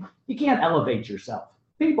can't elevate yourself.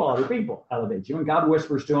 Other people elevate you. And God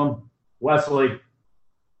whispers to him, Wesley,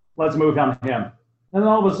 let's move on him. And then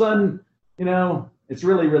all of a sudden, it's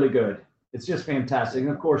really, really good. It's just fantastic.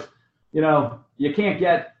 And of course, you can't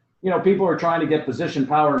get, people are trying to get position,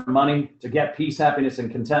 power, and money to get peace, happiness,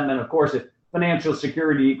 and contentment. Of course, if financial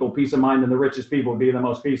security equal peace of mind, then the richest people would be the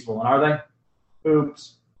most peaceful. And are they?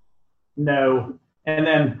 Oops. No. And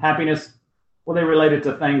then happiness. Well, they relate it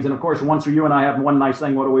to things. And of course, once you and I have one nice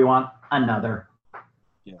thing, what do we want? Another.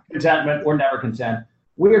 Yeah. Contentment. We're never content.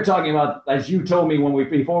 We are talking about, as you told me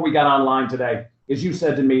before we got online today, as you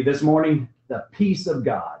said to me this morning, the peace of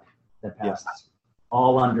God that passes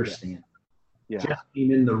all understanding. Yeah. Just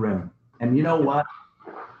being in the room. And you know what?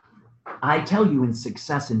 I tell you, in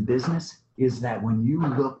success in business is that when you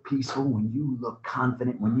look peaceful, when you look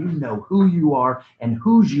confident, when you know who you are and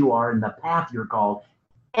whose you are and the path you're called,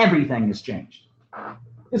 everything has changed.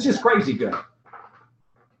 It's just crazy good.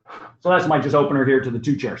 So that's my just opener here to the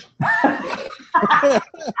two chairs.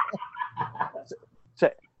 So,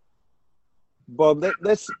 Bob,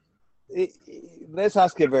 let's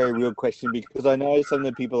ask a very real question, because I know some of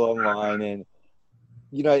the people online, and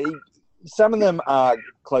some of them are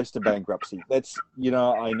close to bankruptcy.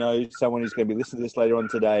 I know someone who's going to be listening to this later on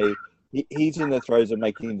today. He's in the throes of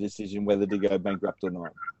making a decision whether to go bankrupt or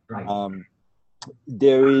not. Right.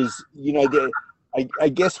 There is, I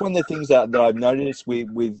guess one of the things that I've noticed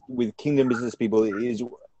with kingdom business people is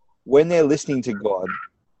when they're listening to God,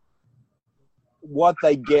 what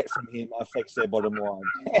they get from him affects their bottom line.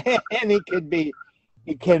 And it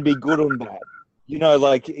can be good and bad.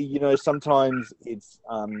 Sometimes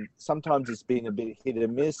it's been a bit hit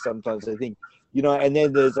and miss. Sometimes I think, and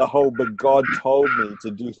then there's a whole, but God told me to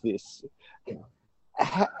do this.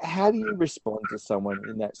 How do you respond to someone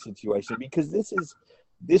in that situation? Because this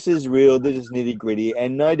is real, this is nitty gritty,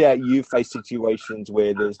 and no doubt you face situations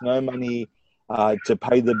where there's no money to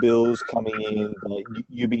pay the bills coming in.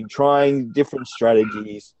 You've been trying different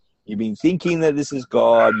strategies. You've been thinking that this is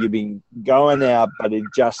God. You've been going out, but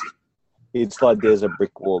it's like there's a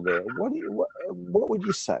brick wall there. What would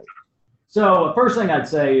you say? So the first thing I'd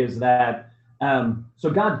say is that so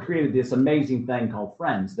God created this amazing thing called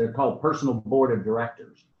friends. They're called personal board of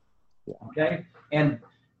directors. Yeah. Okay, and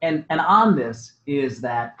on this is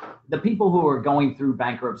that the people who are going through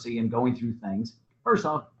bankruptcy and going through things, first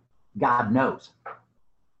off, God knows.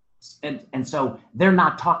 And so they're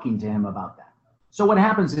not talking to him about that. So what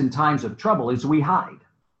happens in times of trouble is we hide.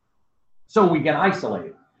 So we get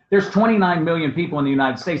isolated. There's 29 million people in the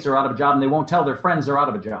United States that are out of a job, and they won't tell their friends they're out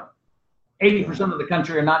of a job. 80% of the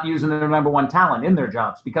country are not using their number one talent in their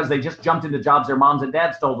jobs because they just jumped into jobs their moms and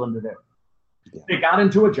dads told them to do. Yeah. They got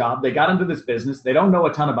into a job. They got into this business. They don't know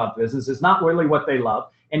a ton about business. It's not really what they love.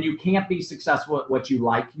 And you can't be successful at what you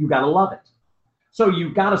like. You got to love it. So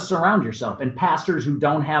you've got to surround yourself. And pastors who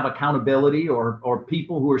don't have accountability or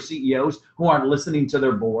people who are CEOs who aren't listening to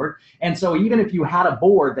their board. And so even if you had a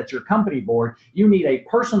board that's your company board, you need a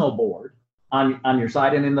personal board on your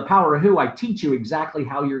side. And in the Power of Who, I teach you exactly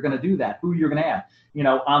how you're going to do that, who you're going to have,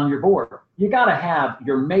 on your board. You got to have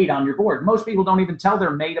your mate on your board. Most people don't even tell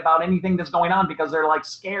their mate about anything that's going on because they're like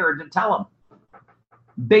scared to tell them.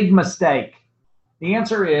 Big mistake. The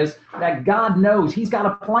answer is that God knows he's got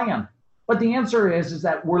a plan. But the answer is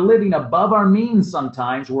that we're living above our means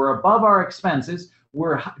sometimes. We're above our expenses.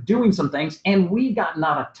 We're doing some things, and we've gotten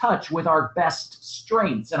out of touch with our best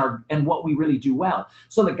strengths and what we really do well.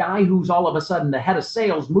 So the guy who's all of a sudden the head of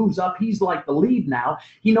sales moves up. He's like the lead now.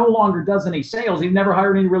 He no longer does any sales. He never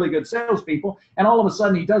hired any really good salespeople. And all of a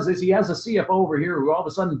sudden he does this. He has a CFO over here who all of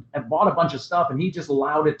a sudden have bought a bunch of stuff, and he just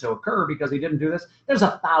allowed it to occur because he didn't do this. There's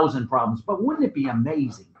 1,000 problems. But wouldn't it be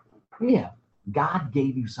amazing if God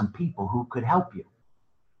gave you some people who could help you?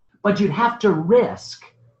 But you'd have to risk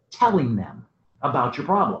telling them about your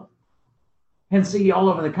problem. And see, all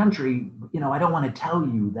over the country, I don't want to tell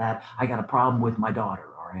you that I got a problem with my daughter,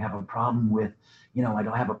 or I have a problem with, I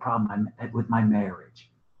don't have a problem with my marriage.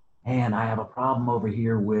 And I have a problem over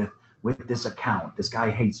here with this account. This guy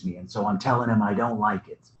hates me. And so I'm telling him I don't like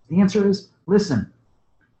it. The answer is, listen,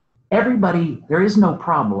 everybody, there is no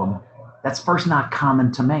problem that's first not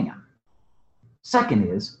common to man. Second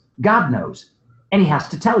is, God knows, and he has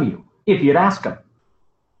to tell you if you'd ask him.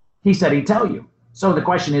 He said he'd tell you. So the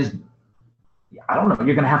question is, I don't know,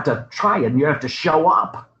 you're going to have to try it, and you have to show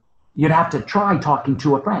up. You'd have to try talking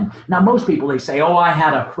to a friend. Now, most people, they say, oh, I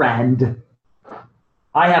had a friend.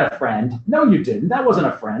 I had a friend. No, you didn't. That wasn't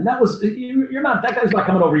a friend. That guy's not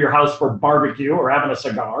coming over your house for barbecue or having a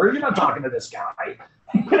cigar. You're not talking to this guy.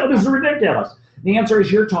 This is ridiculous. The answer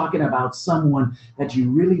is you're talking about someone that you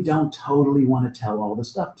really don't totally want to tell all the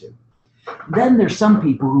stuff to. Then there's some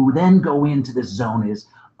people who then go into this zone is,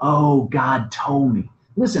 oh, God told me.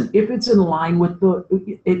 Listen, if it's in line with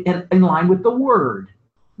the word.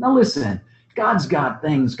 Now listen, God's got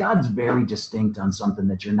things. God's very distinct on something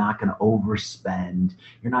that you're not going to overspend.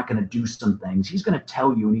 You're not going to do some things. He's going to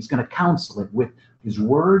tell you, and he's going to counsel it with his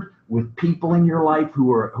word, with people in your life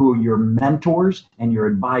who are your mentors and your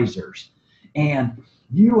advisors. And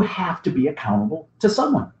you have to be accountable to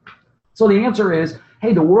someone. So the answer is,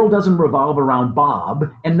 hey, the world doesn't revolve around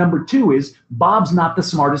Bob. And number two is, Bob's not the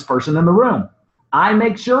smartest person in the room. I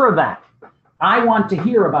make sure of that. I want to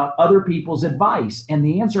hear about other people's advice. And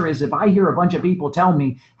the answer is, if I hear a bunch of people tell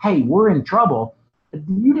me, hey, we're in trouble,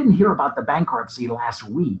 you didn't hear about the bankruptcy last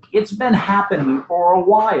week. It's been happening for a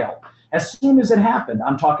while. As soon as it happened,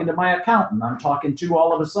 I'm talking to my accountant. I'm talking to,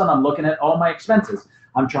 all of a sudden, I'm looking at all my expenses.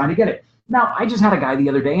 I'm trying to get it. Now, I just had a guy the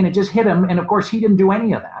other day, and it just hit him. And of course, he didn't do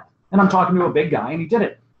any of that. And I'm talking to a big guy, and he did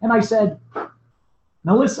it. And I said,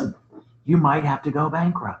 now listen, you might have to go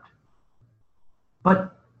bankrupt.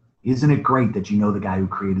 But isn't it great that you know the guy who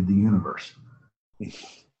created the universe?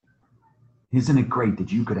 Isn't it great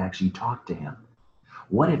that you could actually talk to him?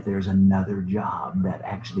 What if there's another job that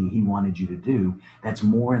actually he wanted you to do that's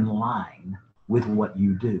more in line with what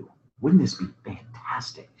you do? Wouldn't this be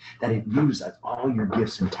fantastic that it uses all your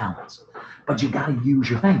gifts and talents? But you got to use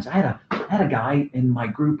your things. I had a guy in my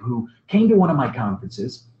group who came to one of my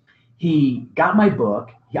conferences. He got my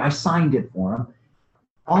book. I signed it for him.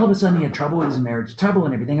 All of a sudden, he had trouble with his marriage, trouble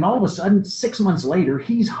and everything. And all of a sudden, 6 months later,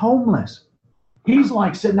 he's homeless. He's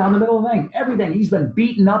like sitting out in the middle of the thing. Everything. He's been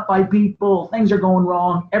beaten up by people. Things are going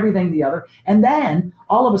wrong. Everything the other. And then,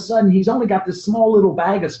 all of a sudden, he's only got this small little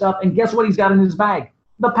bag of stuff. And guess what he's got in his bag?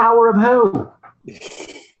 The power of who?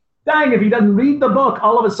 Dang, if he doesn't read the book,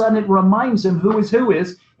 all of a sudden, it reminds him who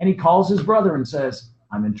is. And he calls his brother and says,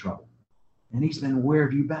 I'm in trouble. And he's been, where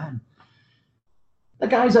have you been? The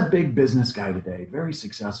guy's a big business guy today, very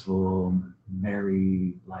successful,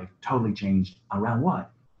 married, life totally changed around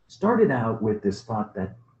what? Started out with this thought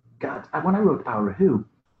that God, when I wrote Power of Who,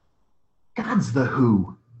 God's the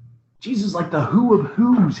who. Jesus is like the who of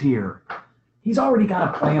who's here. He's already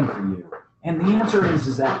got a plan for you. And the answer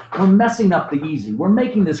is that we're messing up the easy. We're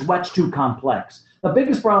making this much too complex. The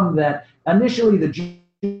biggest problem that initially the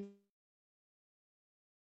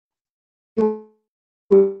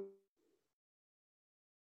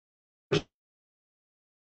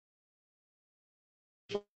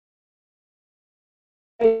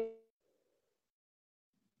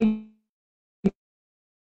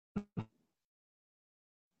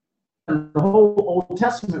the whole Old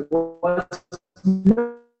Testament was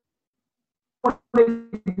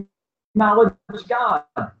acknowledge God.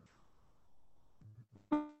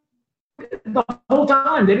 The whole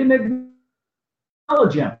time they didn't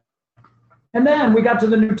acknowledge him. And then we got to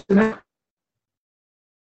the New Testament.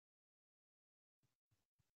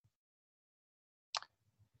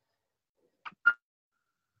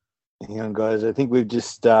 Hang on, guys. I think we've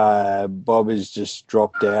just Bob has just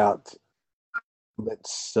dropped out.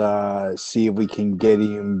 Let's see if we can get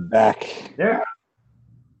him back. There.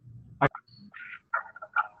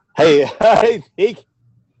 Hey, I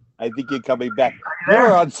think you're coming back.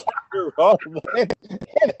 You're on something wrong, man.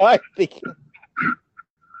 And I think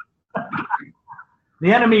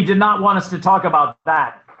the enemy did not want us to talk about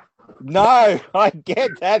that. no, I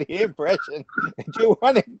get that impression. Do you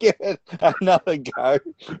want to give it another go?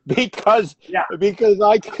 Because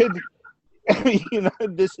I could,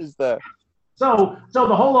 this is the. So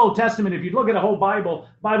the whole Old Testament, if you look at the whole Bible's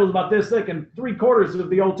about this thick, and 3/4 of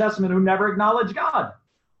the Old Testament who never acknowledge God.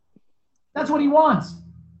 That's what he wants.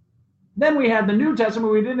 Then we had the New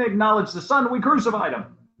Testament, we didn't acknowledge the Son, we crucified him.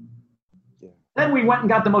 Yeah. Then we went and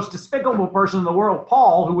got the most despicable person in the world,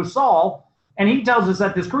 Paul, who was Saul, and he tells us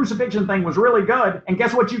that this crucifixion thing was really good, and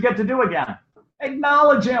guess what you get to do again?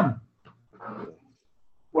 Acknowledge him.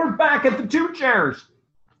 We're back at the 2 chairs.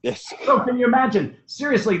 Yes. So can you imagine?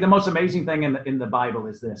 Seriously, the most amazing thing in the Bible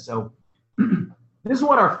is this. So this is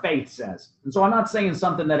what our faith says. And so I'm not saying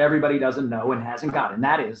something that everybody doesn't know and hasn't got, and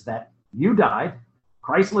that is that you died,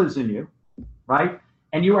 Christ lives in you, right?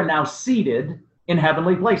 And you are now seated in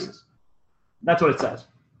heavenly places. That's what it says.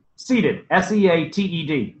 Seated,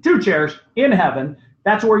 S-E-A-T-E-D. 2 chairs in heaven.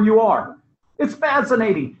 That's where you are. It's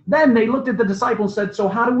fascinating. Then they looked at the disciples and said, so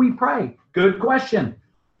how do we pray? Good question.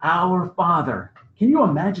 Our Father. Can you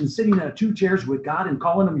imagine sitting in 2 chairs with God and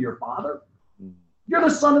calling him your Father? You're the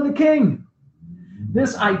Son of the King.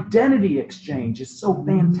 This identity exchange is so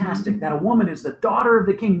fantastic that a woman is the daughter of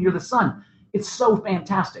the King. You're the son. It's so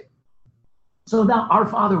fantastic. So now, our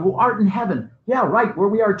Father who art in heaven. Yeah, right, where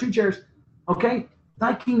we are, 2 chairs. Okay,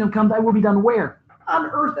 thy kingdom come, thy will be done where? On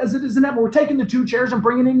earth as it is in heaven. We're taking the 2 chairs and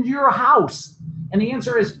bringing it into your house. And the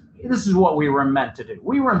answer is, this is what we were meant to do.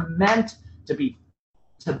 We were meant to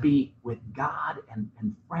be with God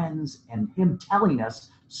and friends, and him telling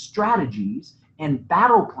us strategies and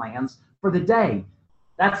battle plans for the day.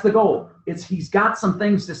 That's the goal. He's got some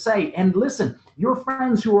things to say. And listen, your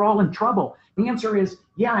friends who are all in trouble, the answer is,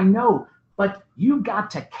 yeah, I know, but you've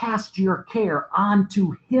got to cast your care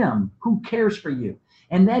onto him who cares for you.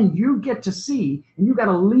 And then you get to see, and you got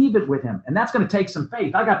to leave it with him. And that's going to take some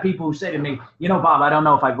faith. I got people who say to me, you know, Bob, I don't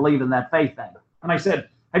know if I believe in that faith thing. And I said,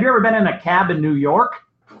 have you ever been in a cab in New York?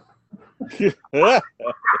 Have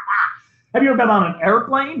you ever been on an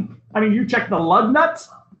airplane? I mean, you check the lug nuts?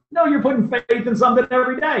 No, you're putting faith in something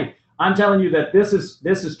every day. I'm telling you that this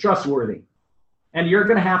is trustworthy. And you're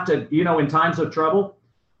going to have to, you know, in times of trouble,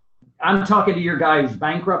 I'm talking to your guy who's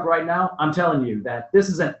bankrupt right now. I'm telling you that this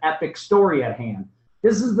is an epic story at hand.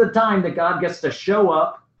 This is the time that God gets to show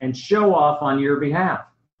up and show off on your behalf.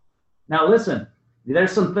 Now, listen,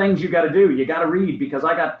 there's some things you got to do. You got to read, because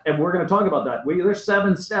and we're going to talk about that. There's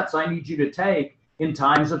 7 steps I need you to take in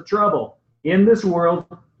times of trouble. In this world,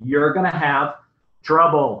 you're going to have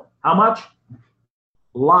trouble. How much?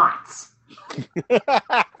 Lots.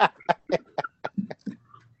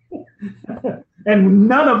 And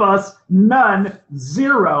none of us,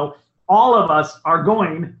 zero, all of us are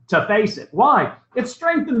going to face it. Why? It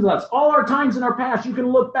strengthens us. All our times in our past, you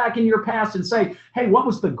can look back in your past and say, hey, what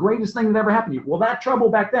was the greatest thing that ever happened to you? Well, that trouble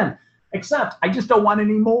back then, except I just don't want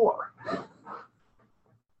any more.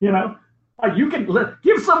 You know, you can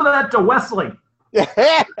give some of that to Wesley.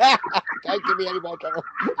 Can't give me any more trouble.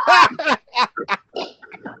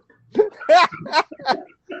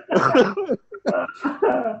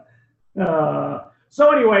 So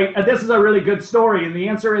anyway, this is a really good story, and the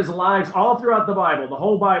answer is lives all throughout the Bible. The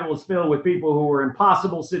whole Bible is filled with people who were in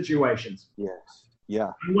impossible situations. Yes.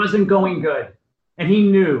 Yeah. It wasn't going good, and he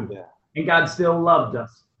knew, Yeah. and God still loved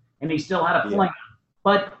us, and he still had a plan,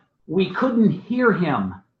 but we couldn't hear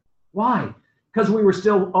him. Why? Because we were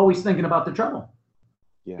still always thinking about the trouble.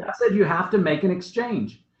 Yeah. God said you have to make an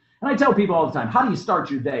exchange. And I tell people all the time, how do you start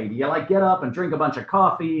your day? Do you get up and drink a bunch of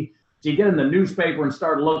coffee? Do you get in the newspaper and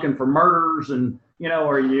start looking for murders? And, you know,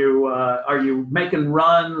 are you making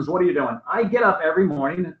runs? What are you doing? I get up every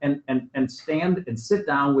morning and stand and sit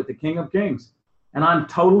down with the King of Kings. And I'm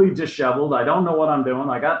totally disheveled. I don't know what I'm doing.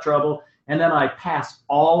 I got trouble. And then I pass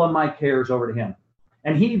all of my cares over to him.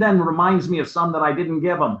 And he then reminds me of some that I didn't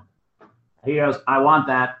give him. He goes, I want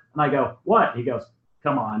that. And I go, what? He goes,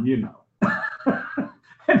 come on, you know.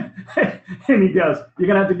 And he goes, you're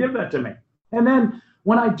going to have to give that to me. And then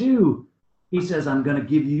when I do, he says, I'm going to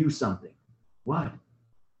give you something. What?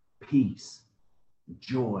 Peace,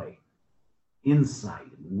 joy,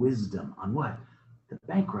 insight, and wisdom on what? The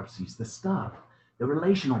bankruptcies, the stuff, the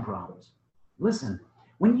relational problems. Listen,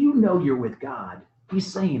 when you know you're with God,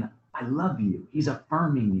 he's saying, I love you. He's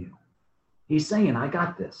affirming you. He's saying, I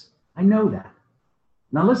got this. I know that.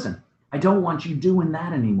 Now listen, I don't want you doing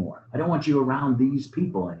that anymore. I don't want you around these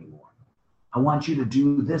people anymore. I want you to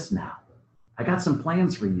do this now. I got some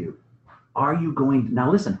plans for you. Are you going to,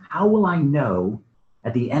 now listen, how will I know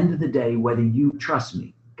at the end of the day whether you trust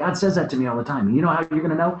me? God says that to me all the time. And you know how you're going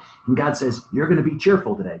to know? And God says, you're going to be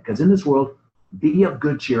cheerful today, because in this world, be of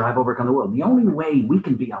good cheer. I've overcome the world. The only way we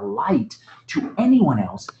can be a light to anyone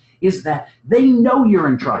else is that they know you're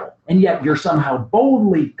in trouble, and yet you're somehow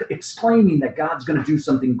boldly exclaiming that God's going to do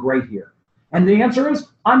something great here. And the answer is,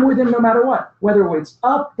 I'm with him no matter what, whether it's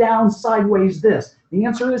up, down, sideways, this. The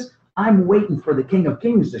answer is, I'm waiting for the King of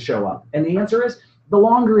Kings to show up. And the answer is, the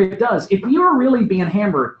longer it does, if you're really being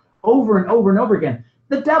hammered over and over and over again,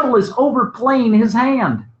 the devil is overplaying his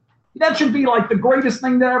hand. That should be like the greatest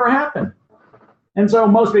thing that ever happened. And so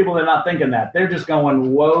most people are not thinking that. They're just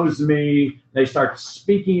going, woe's me. They start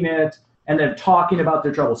speaking it, and then talking about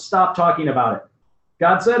their trouble. Stop talking about it.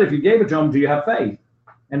 God said, if you gave it to him, do you have faith?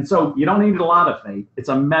 And so you don't need a lot of faith. It's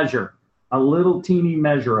a measure, a little teeny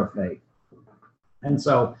measure of faith. And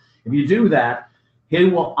so if you do that, he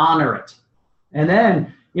will honor it. And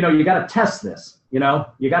then, you know, you got to test this. You know,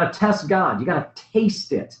 you got to test God. You got to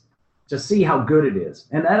taste it to see how good it is.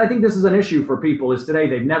 And I think this is an issue for people is today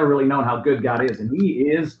they've never really known how good God is. And he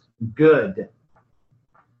is good.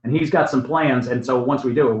 And he's got some plans. And so once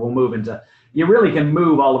we do it, we'll move into, you really can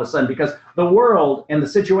move all of a sudden, because the world and the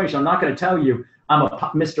situation, I'm not going to tell you I'm a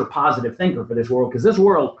Mr. Positive thinker for this world, because this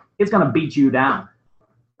world, it's going to beat you down.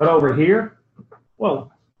 But over here,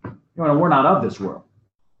 well, you know, we're not of this world.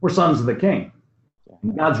 We're sons of the King.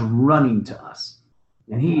 And God's running to us.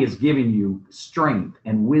 And he is giving you strength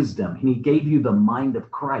and wisdom. And he gave you the mind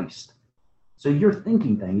of Christ. So your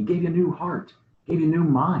thinking thing, he gave you a new heart, gave you a new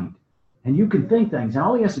mind. And you can think things. And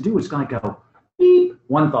all he has to do is kind of go, beep,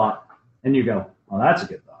 one thought. And you go, well, that's a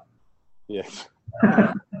good thought. Yes.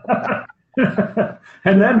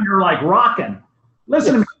 And then you're like rocking.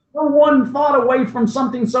 Listen to me. We're one thought away from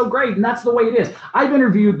something so great, and that's the way it is. I've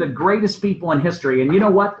interviewed the greatest people in history, and you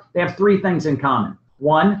know what? They have 3 things in common.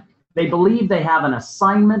 1, they believe they have an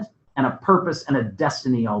assignment and a purpose and a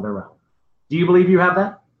destiny all their own. Do you believe you have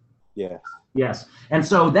that? Yes. Yes. And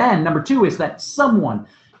so then number 2 is that someone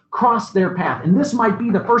crossed their path. And this might be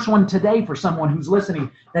the first one today for someone who's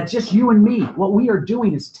listening, that just you and me, what we are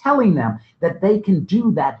doing is telling them that they can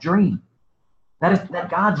do that dream. That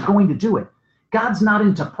God's going to do it. God's not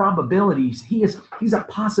into probabilities. He's a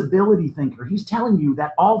possibility thinker. He's telling you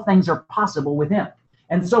that all things are possible with him.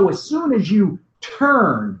 And so as soon as you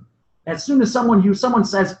turn, as soon as someone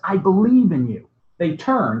says, I believe in you, they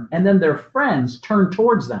turn, and then their friends turn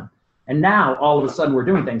towards them. And now all of a sudden we're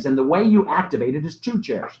doing things. And the way you activate it is 2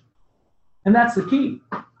 chairs. And that's the key.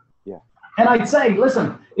 Yeah. And I'd say,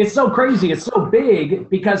 listen, it's so crazy. It's so big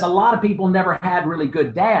because a lot of people never had really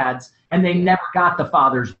good dads and they never got the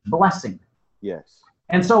Father's blessing. Yes.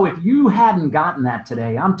 And so if you hadn't gotten that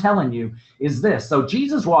today, I'm telling you, is this. So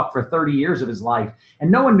Jesus walked for 30 years of his life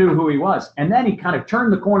and no one knew who he was. And then he kind of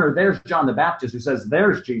turned the corner. There's John the Baptist who says,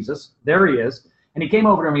 there's Jesus. There he is. And he came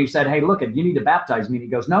over to him and he said, hey, look, you need to baptize me. And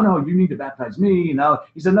he goes, no, you need to baptize me.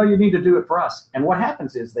 He said, no, you need to do it for us. And what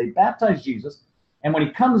happens is they baptize Jesus. And when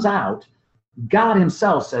he comes out, God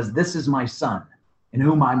himself says, this is my son in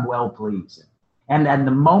whom I'm well pleased. And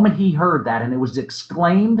the moment he heard that and it was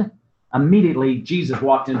exclaimed, immediately Jesus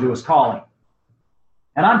walked into his calling.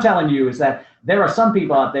 And I'm telling you is that there are some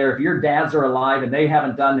people out there, if your dads are alive and they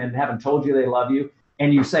haven't told you they love you,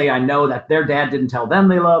 and you say, I know that their dad didn't tell them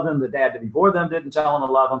they love them, the dad before them didn't tell them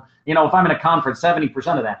to love them. If I'm in a conference,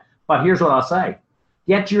 70% of that. But here's what I'll say.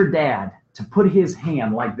 Get your dad to put his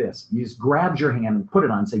hand like this. You just grab your hand and put it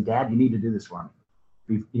on and say, Dad, you need to do this for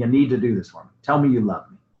me. You need to do this for me. Tell me you love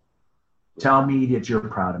me. Tell me that you're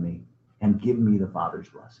proud of me and give me the Father's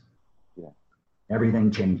blessing. Yeah. Everything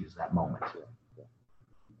changes that moment. Yeah.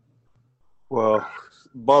 Well,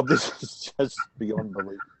 Bob, this is just beyond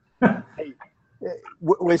belief. Hey,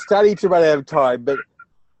 we're starting to run out of time, but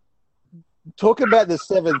talk about the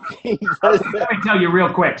 7 things. Let me tell you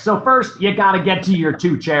real quick. So first, you got to get to your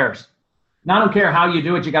 2 chairs. Now, I don't care how you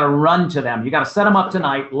do it. You got to run to them. You got to set them up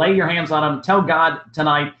tonight. Lay your hands on them. Tell God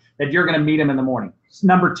tonight that you're going to meet him in the morning.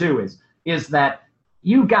 Number 2 is that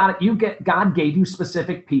God gave you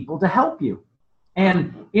specific people to help you.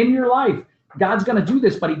 And in your life, God's going to do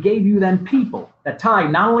this, but he gave you then people that tie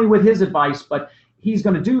not only with his advice, but he's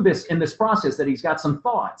going to do this in this process, that he's got some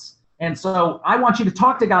thoughts. And so I want you to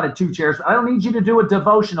talk to God at 2 chairs. I don't need you to do a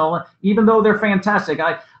devotional, even though they're fantastic.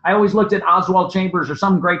 I always looked at Oswald Chambers or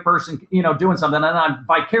some great person, doing something, and I'm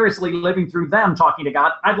vicariously living through them talking to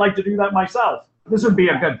God. I'd like to do that myself. This would be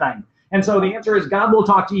a good thing. And so the answer is God will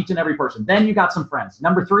talk to each and every person. Then you got some friends.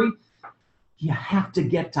 Number 3, you have to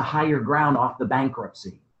get to higher ground off the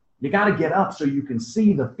bankruptcy. You got to get up so you can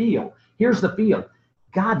see the field. Here's the field.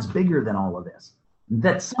 God's bigger than all of this.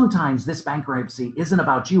 That sometimes this bankruptcy isn't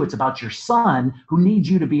about you. It's about your son who needs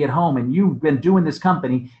you to be at home, and you've been doing this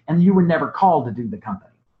company and you were never called to do the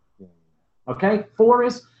company. Okay. 4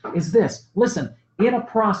 is this. Listen, in a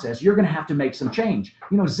process, you're going to have to make some change.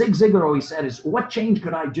 Zig Ziglar always said what change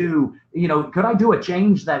could I do? Could I do a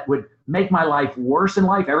change that would make my life worse in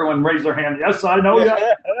life? Everyone raise their hand. Yes, I know.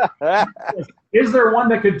 Yeah. Is there one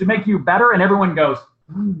that could make you better? And everyone goes,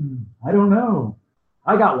 I don't know.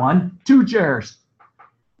 I got one. 2 chairs.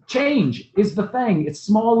 Change is the thing. It's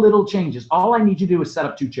small little changes. All I need you to do is set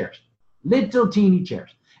up 2 chairs. Little teeny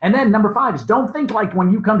chairs. And then number 5 is don't think like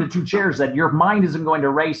when you come to 2 chairs that your mind isn't going to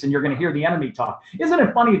race and you're going to hear the enemy talk. Isn't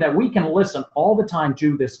it funny that we can listen all the time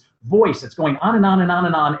to this voice that's going on and on and on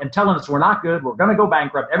and on and telling us we're not good, we're going to go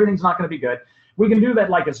bankrupt, everything's not going to be good. We can do that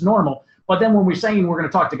like it's normal. But then when we're saying we're going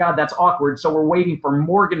to talk to God, that's awkward. So we're waiting for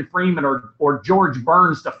Morgan Freeman or George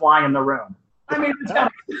Burns to fly in the room. I mean,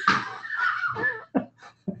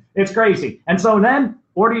 it's crazy. And so then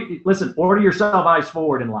order yourself eyes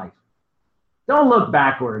forward in life. Don't look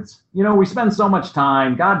backwards. We spend so much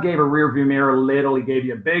time. God gave a rear view mirror little. He gave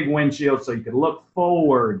you a big windshield so you could look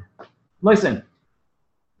forward. Listen,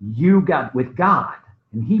 you got with God,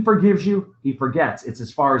 and he forgives you. He forgets. It's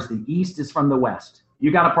as far as the east is from the west.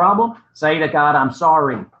 You got a problem? Say to God, I'm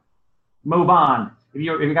sorry. Move on. If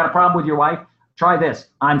you got a problem with your wife, try this.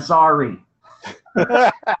 I'm sorry.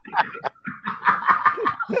 And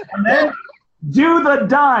then do the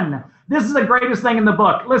done. This is the greatest thing in the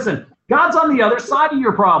book. Listen, God's on the other side of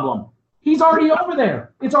your problem. He's already over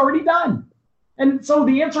there. It's already done. And so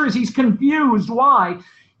the answer is he's confused. Why?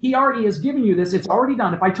 He already has given you this. It's already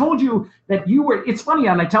done. If I told you that it's funny,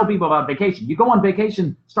 and I tell people about vacation. You go on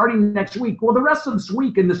vacation starting next week. Well, the rest of this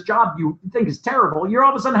week in this job you think is terrible, you're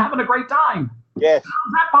all of a sudden having a great time. Yes. How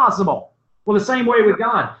is that possible? Well, the same way with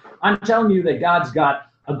God. I'm telling you that God's got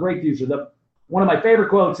a great future. One of my favorite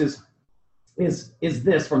quotes is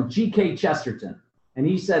this from G.K. Chesterton. And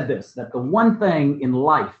he said this, that the one thing in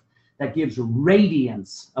life that gives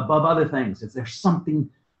radiance above other things. Is there something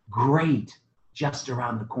great just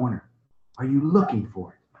around the corner? Are you looking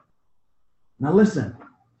for it? Now listen,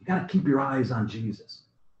 you got to keep your eyes on Jesus.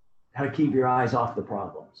 Got to keep your eyes off the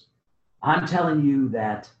problems. I'm telling you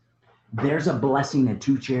that there's a blessing at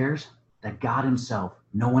 2 chairs that God himself,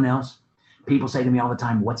 no one else. People say to me all the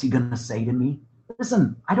time, what's he going to say to me?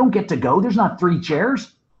 Listen, I don't get to go. There's not 3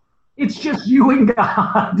 chairs. It's just you and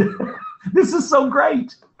God. This is so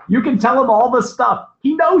great. You can tell him all the stuff.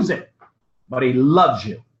 He knows it, but he loves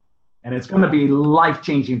you. And it's going to be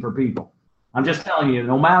life-changing for people. I'm just telling you,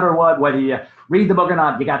 no matter what, whether you read the book or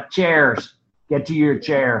not, you got chairs. Get to your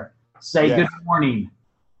chair. Say good morning.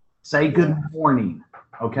 Say good morning,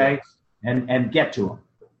 okay? And get to them.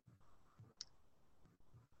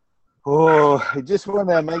 Oh, I just want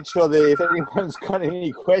to make sure that if anyone's got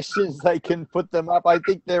any questions, they can put them up. I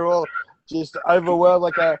think they're all just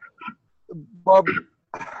overwhelmed. Bob,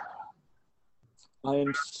 I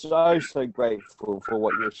am so grateful for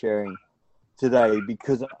what you're sharing today,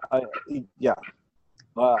 because I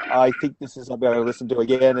think this is something I'll listen to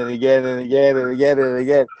again and again and again and again and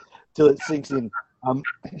again till it sinks in.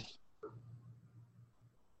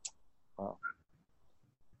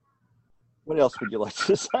 What else would you like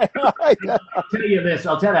to say? I'll tell you this.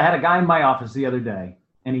 I had a guy in my office the other day,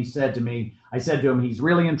 and he said to me, I said to him, he's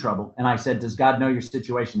really in trouble. And I said, does God know your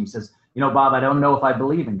situation? He says, Bob, I don't know if I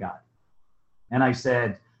believe in God. And I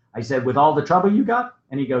said, with all the trouble you got?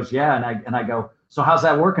 And he goes, yeah. And I go, so how's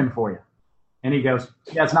that working for you? And he goes,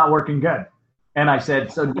 yeah, it's not working good. And I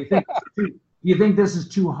said, so do you think this is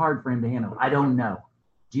too hard for him to handle? I don't know.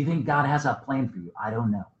 Do you think God has a plan for you? I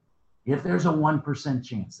don't know. If there's a 1%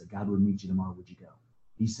 chance that God would meet you tomorrow, would you go?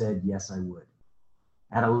 He said, yes, I would.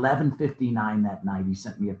 At 11:59 that night, he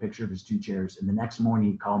sent me a picture of his 2 chairs. And the next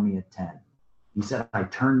morning, he called me at 10. He said, I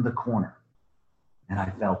turned the corner and I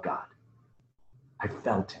felt God. I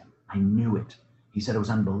felt him. I knew it. He said it was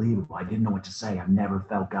unbelievable. I didn't know what to say. I've never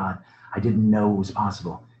felt God. I didn't know it was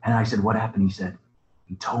possible. And I said, what happened? He said,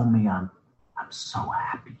 he told me I'm so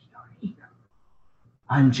happy you're here.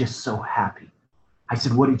 I'm just so happy. I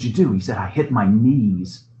said, what did you do? He said, I hit my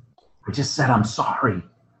knees. I just said, I'm sorry.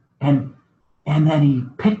 And then he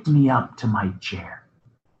picked me up to my chair.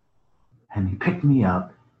 And he picked me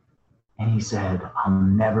up and he said, I'll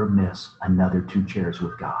never miss another 2 chairs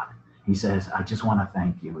with God. He says, I just want to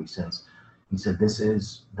thank you. He said, this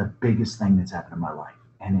is the biggest thing that's happened in my life.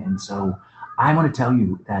 And so I want to tell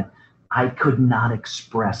you that I could not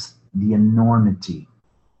express the enormity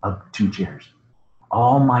of 2 chairs.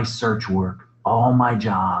 All my search work, all my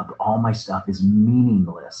job, all my stuff is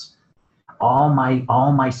meaningless. All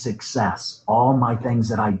my success, all my things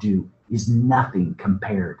that I do is nothing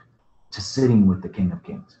compared to sitting with the King of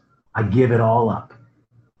Kings. I give it all up.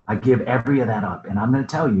 I give every of that up. And I'm going to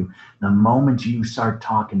tell you, the moment you start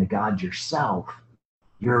talking to God yourself,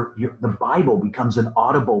 the Bible becomes an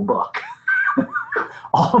audible book.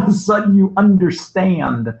 All of a sudden you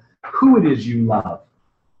understand who it is you love.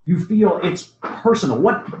 You feel it's personal.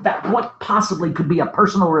 What possibly could be a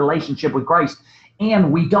personal relationship with Christ?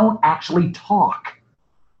 And we don't actually talk.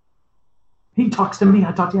 He talks to me,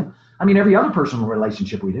 I talk to him. I mean, every other personal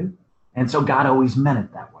relationship we do. And so God always meant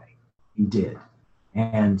it that way. He did.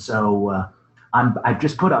 And so I've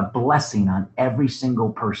just put a blessing on every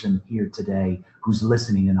single person here today who's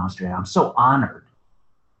listening in Australia. I'm so honored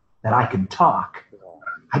that I can talk.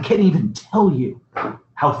 I can't even tell you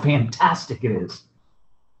how fantastic it is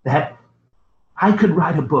that I could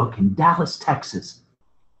write a book in Dallas, Texas,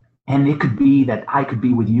 and it could be that I could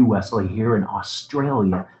be with you, Wesley, here in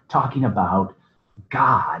Australia, talking about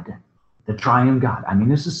God, the triune God. I mean,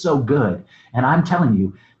 this is so good. And I'm telling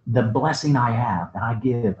you, the blessing I have that I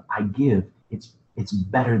give, it's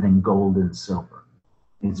better than gold and silver.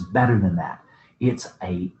 It's better than that. It's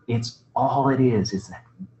all it is that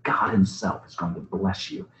God himself is going to bless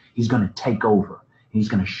you. He's going to take over. He's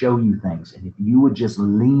going to show you things. And if you would just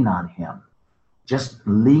lean on him, just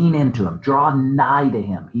lean into him, draw nigh to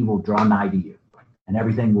him, he will draw nigh to you. And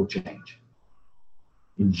everything will change.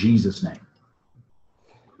 In Jesus' name.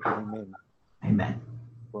 Amen. Amen.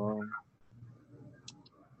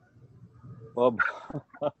 Bob,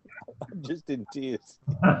 I'm just in tears.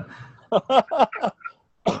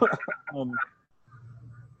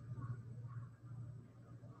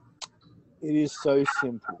 It is so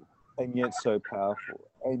simple and yet so powerful.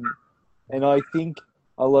 And I think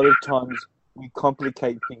a lot of times we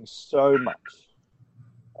complicate things so much.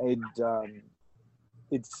 And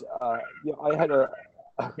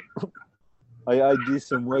I do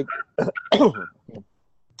some work.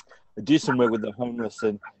 I do some work with the homeless,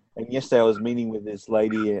 and yesterday I was meeting with this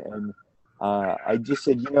lady, and I just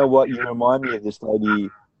said, you know what, you remind me of this lady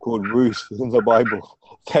called Ruth in the Bible,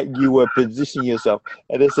 that you were positioning yourself.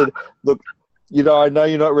 And I said, look, you know, I know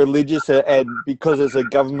you're not religious, and because it's a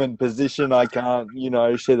government position, I can't, you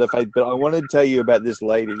know, share the faith, but I want to tell you about this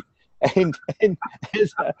lady. And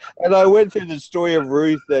I went through the story of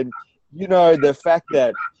Ruth, and, you know, the fact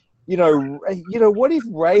that, you know, what if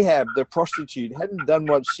Rahab, the prostitute, hadn't done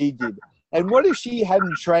what she did? And what if she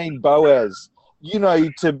hadn't trained Boaz, you know,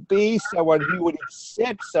 to be someone who would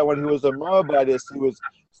accept someone who was a Moabitess, who was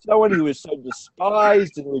someone who was so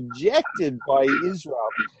despised and rejected by Israel?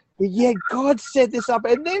 But yet God set this up,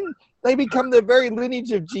 and then they become the very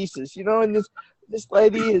lineage of Jesus, you know. And this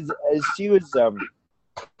lady is, as she was,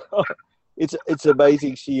 it's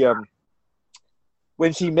amazing. She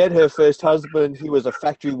when she met her first husband, he was a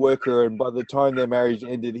factory worker, and by the time their marriage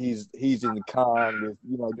ended, he's in the car with,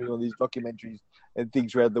 you know, doing all these documentaries and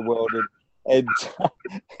things around the world. And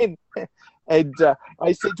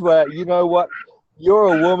I said to her, you know what?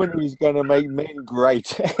 You're a woman who's going to make men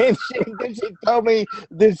great. And she told me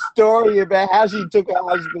this story about how she took her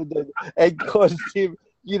husband and caused him,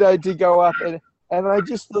 you know, to go up. And I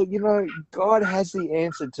just thought, you know, God has the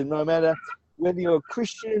answer to no matter whether you're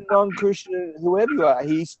Christian, non-Christian, whoever you are,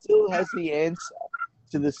 he still has the answer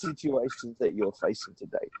to the situations that you're facing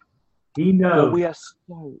today. He knows.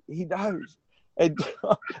 He knows. And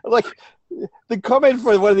like the comment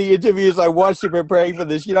for one of the interviews I watched in preparing for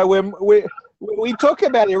this, you know, when we talk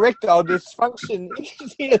about erectile dysfunction,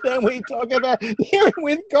 you know, then we talk about hearing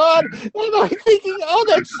with God, and I'm thinking, oh,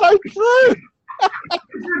 that's so true.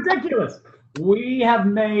 It's ridiculous. We have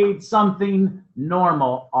made something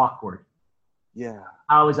normal awkward. Yeah.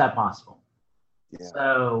 How is that possible? Yeah.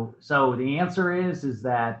 So the answer is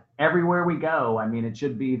that everywhere we go, I mean, it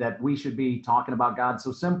should be that we should be talking about God.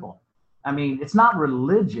 So simple. I mean, it's not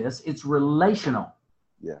religious, it's relational.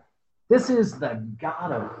 Yeah. This is the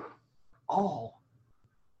God of all.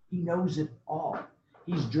 He knows it all.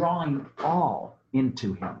 He's drawing all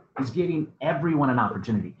into him. He's giving everyone an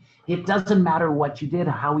opportunity. It doesn't matter what you did,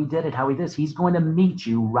 how he did it, how he did. He's going to meet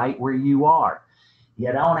you right where you are.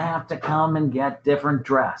 You don't have to come and get different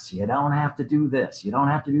dress. You don't have to do this. You don't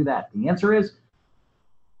have to do that. The answer is,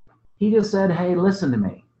 he just said, hey, listen to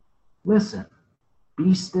me. Listen,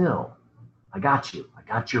 be still. I got you. I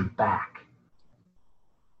got your back.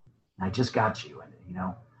 I just got you. And, you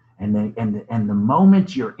know, and the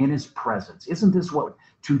moment you're in his presence, isn't this what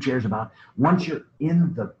Two Chairs about? Once you're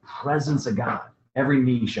in the presence of God, every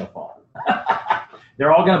knee shall fall.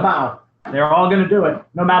 They're all going to bow. They're all going to do it,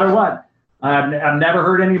 no matter what. I've never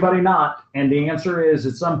heard anybody not. And the answer is,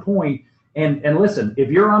 at some point, and listen, if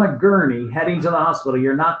you're on a gurney heading to the hospital,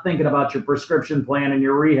 you're not thinking about your prescription plan and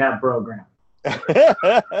your rehab program.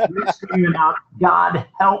 You're screaming out, God,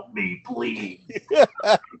 help me, please.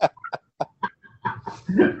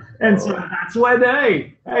 And so that's why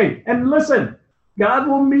hey, and listen, God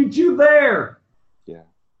will meet you there. Yeah.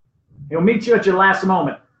 He'll meet you at your last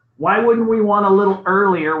moment. Why wouldn't we want a little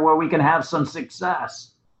earlier where we can have some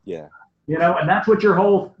success? Yeah. You know, and that's what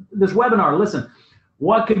this webinar, listen,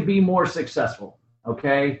 what could be more successful,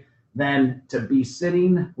 okay, than to be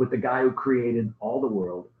sitting with the guy who created all the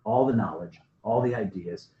world, all the knowledge, all the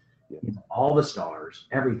ideas, you know, all the stars,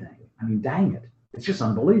 everything. I mean, dang it. It's just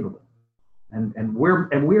unbelievable. And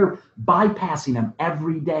we're bypassing him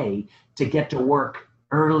every day to get to work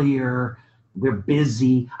earlier. We're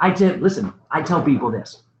busy. I tell people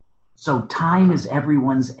this. So time is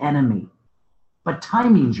everyone's enemy, but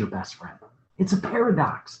timing's your best friend. It's a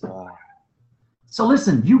paradox. Wow. So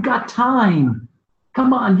listen, you got time.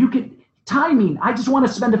 Come on, you can timing. I just want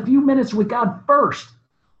to spend a few minutes with God first.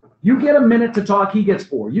 You get a minute to talk, he gets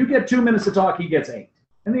 4. You get 2 minutes to talk, he gets 8.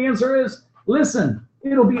 And the answer is, listen,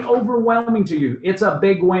 it'll be overwhelming to you. It's a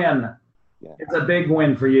big win. Yeah. It's a big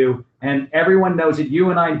win for you. And everyone knows it.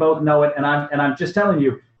 You and I both know it. And I'm just telling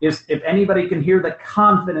you, if anybody can hear the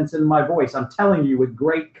confidence in my voice, I'm telling you with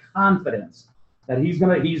great confidence that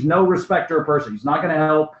he's no respecter of person. He's not going to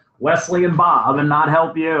help Wesley and Bob and not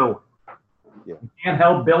help you. Yeah. He can't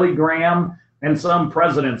help Billy Graham and some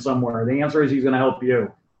president somewhere. The answer is he's going to help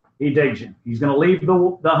you. He digs you. He's going to leave the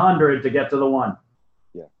 100 to get to the 1.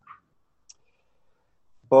 Yeah.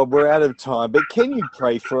 Bob, we're out of time, but can you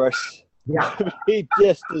pray for us? Yeah.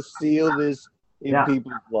 Just to seal this in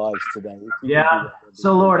people's lives today. Yeah.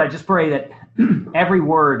 So, Lord, I just pray that every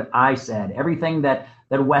word I said, everything that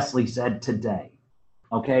Wesley said today,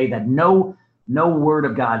 okay, that no word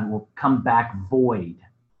of God will come back void,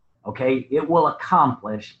 okay? It will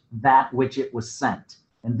accomplish that which it was sent.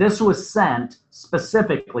 And this was sent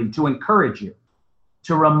specifically to encourage you,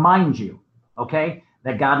 to remind you, okay,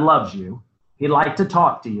 that God loves you. He'd like to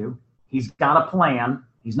talk to you. He's got a plan.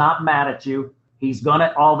 He's not mad at you. He's going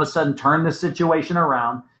to all of a sudden turn the situation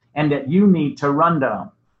around, and that you need to run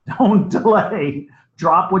to him. Don't delay.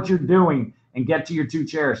 Drop what you're doing and get to your 2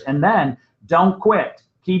 chairs. And then don't quit.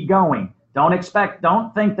 Keep going. Don't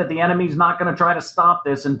think that the enemy's not going to try to stop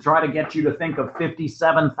this and try to get you to think of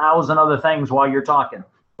 57,000 other things while you're talking.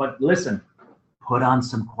 But listen, put on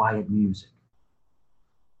some quiet music.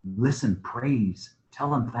 Listen, praise,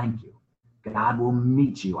 tell him thank you. God will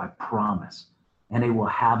meet you, I promise. And he will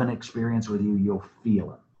have an experience with you. You'll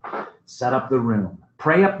feel it. Set up the room.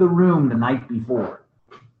 Pray up the room the night before.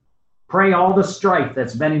 Pray all the strife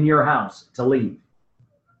that's been in your house to leave.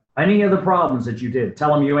 Any of the problems that you did,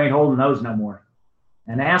 tell him you ain't holding those no more.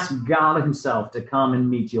 And ask God himself to come and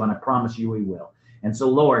meet you, and I promise you he will. And so,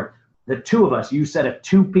 Lord, the 2 of us, you said if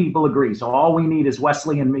 2 people agree, so all we need is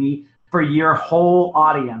Wesley and me for your whole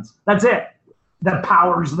audience. That's it. The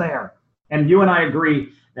power's there. And you and I agree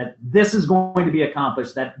that this is going to be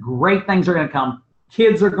accomplished, that great things are going to come.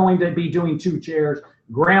 Kids are going to be doing 2 chairs.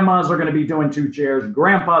 Grandmas are going to be doing 2 chairs.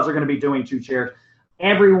 Grandpas are going to be doing 2 chairs.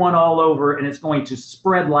 Everyone all over, and it's going to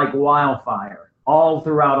spread like wildfire all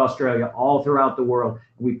throughout Australia, all throughout the world.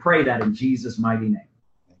 We pray that in Jesus' mighty name.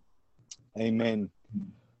 Amen.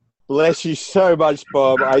 Bless you so much,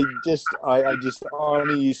 Bob. I just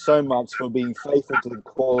honor you so much for being faithful to the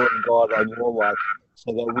call of God on your life,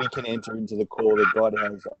 so that we can enter into the call that God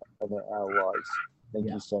has on our lives. Thank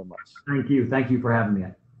you so much. Thank you. Thank you for having me.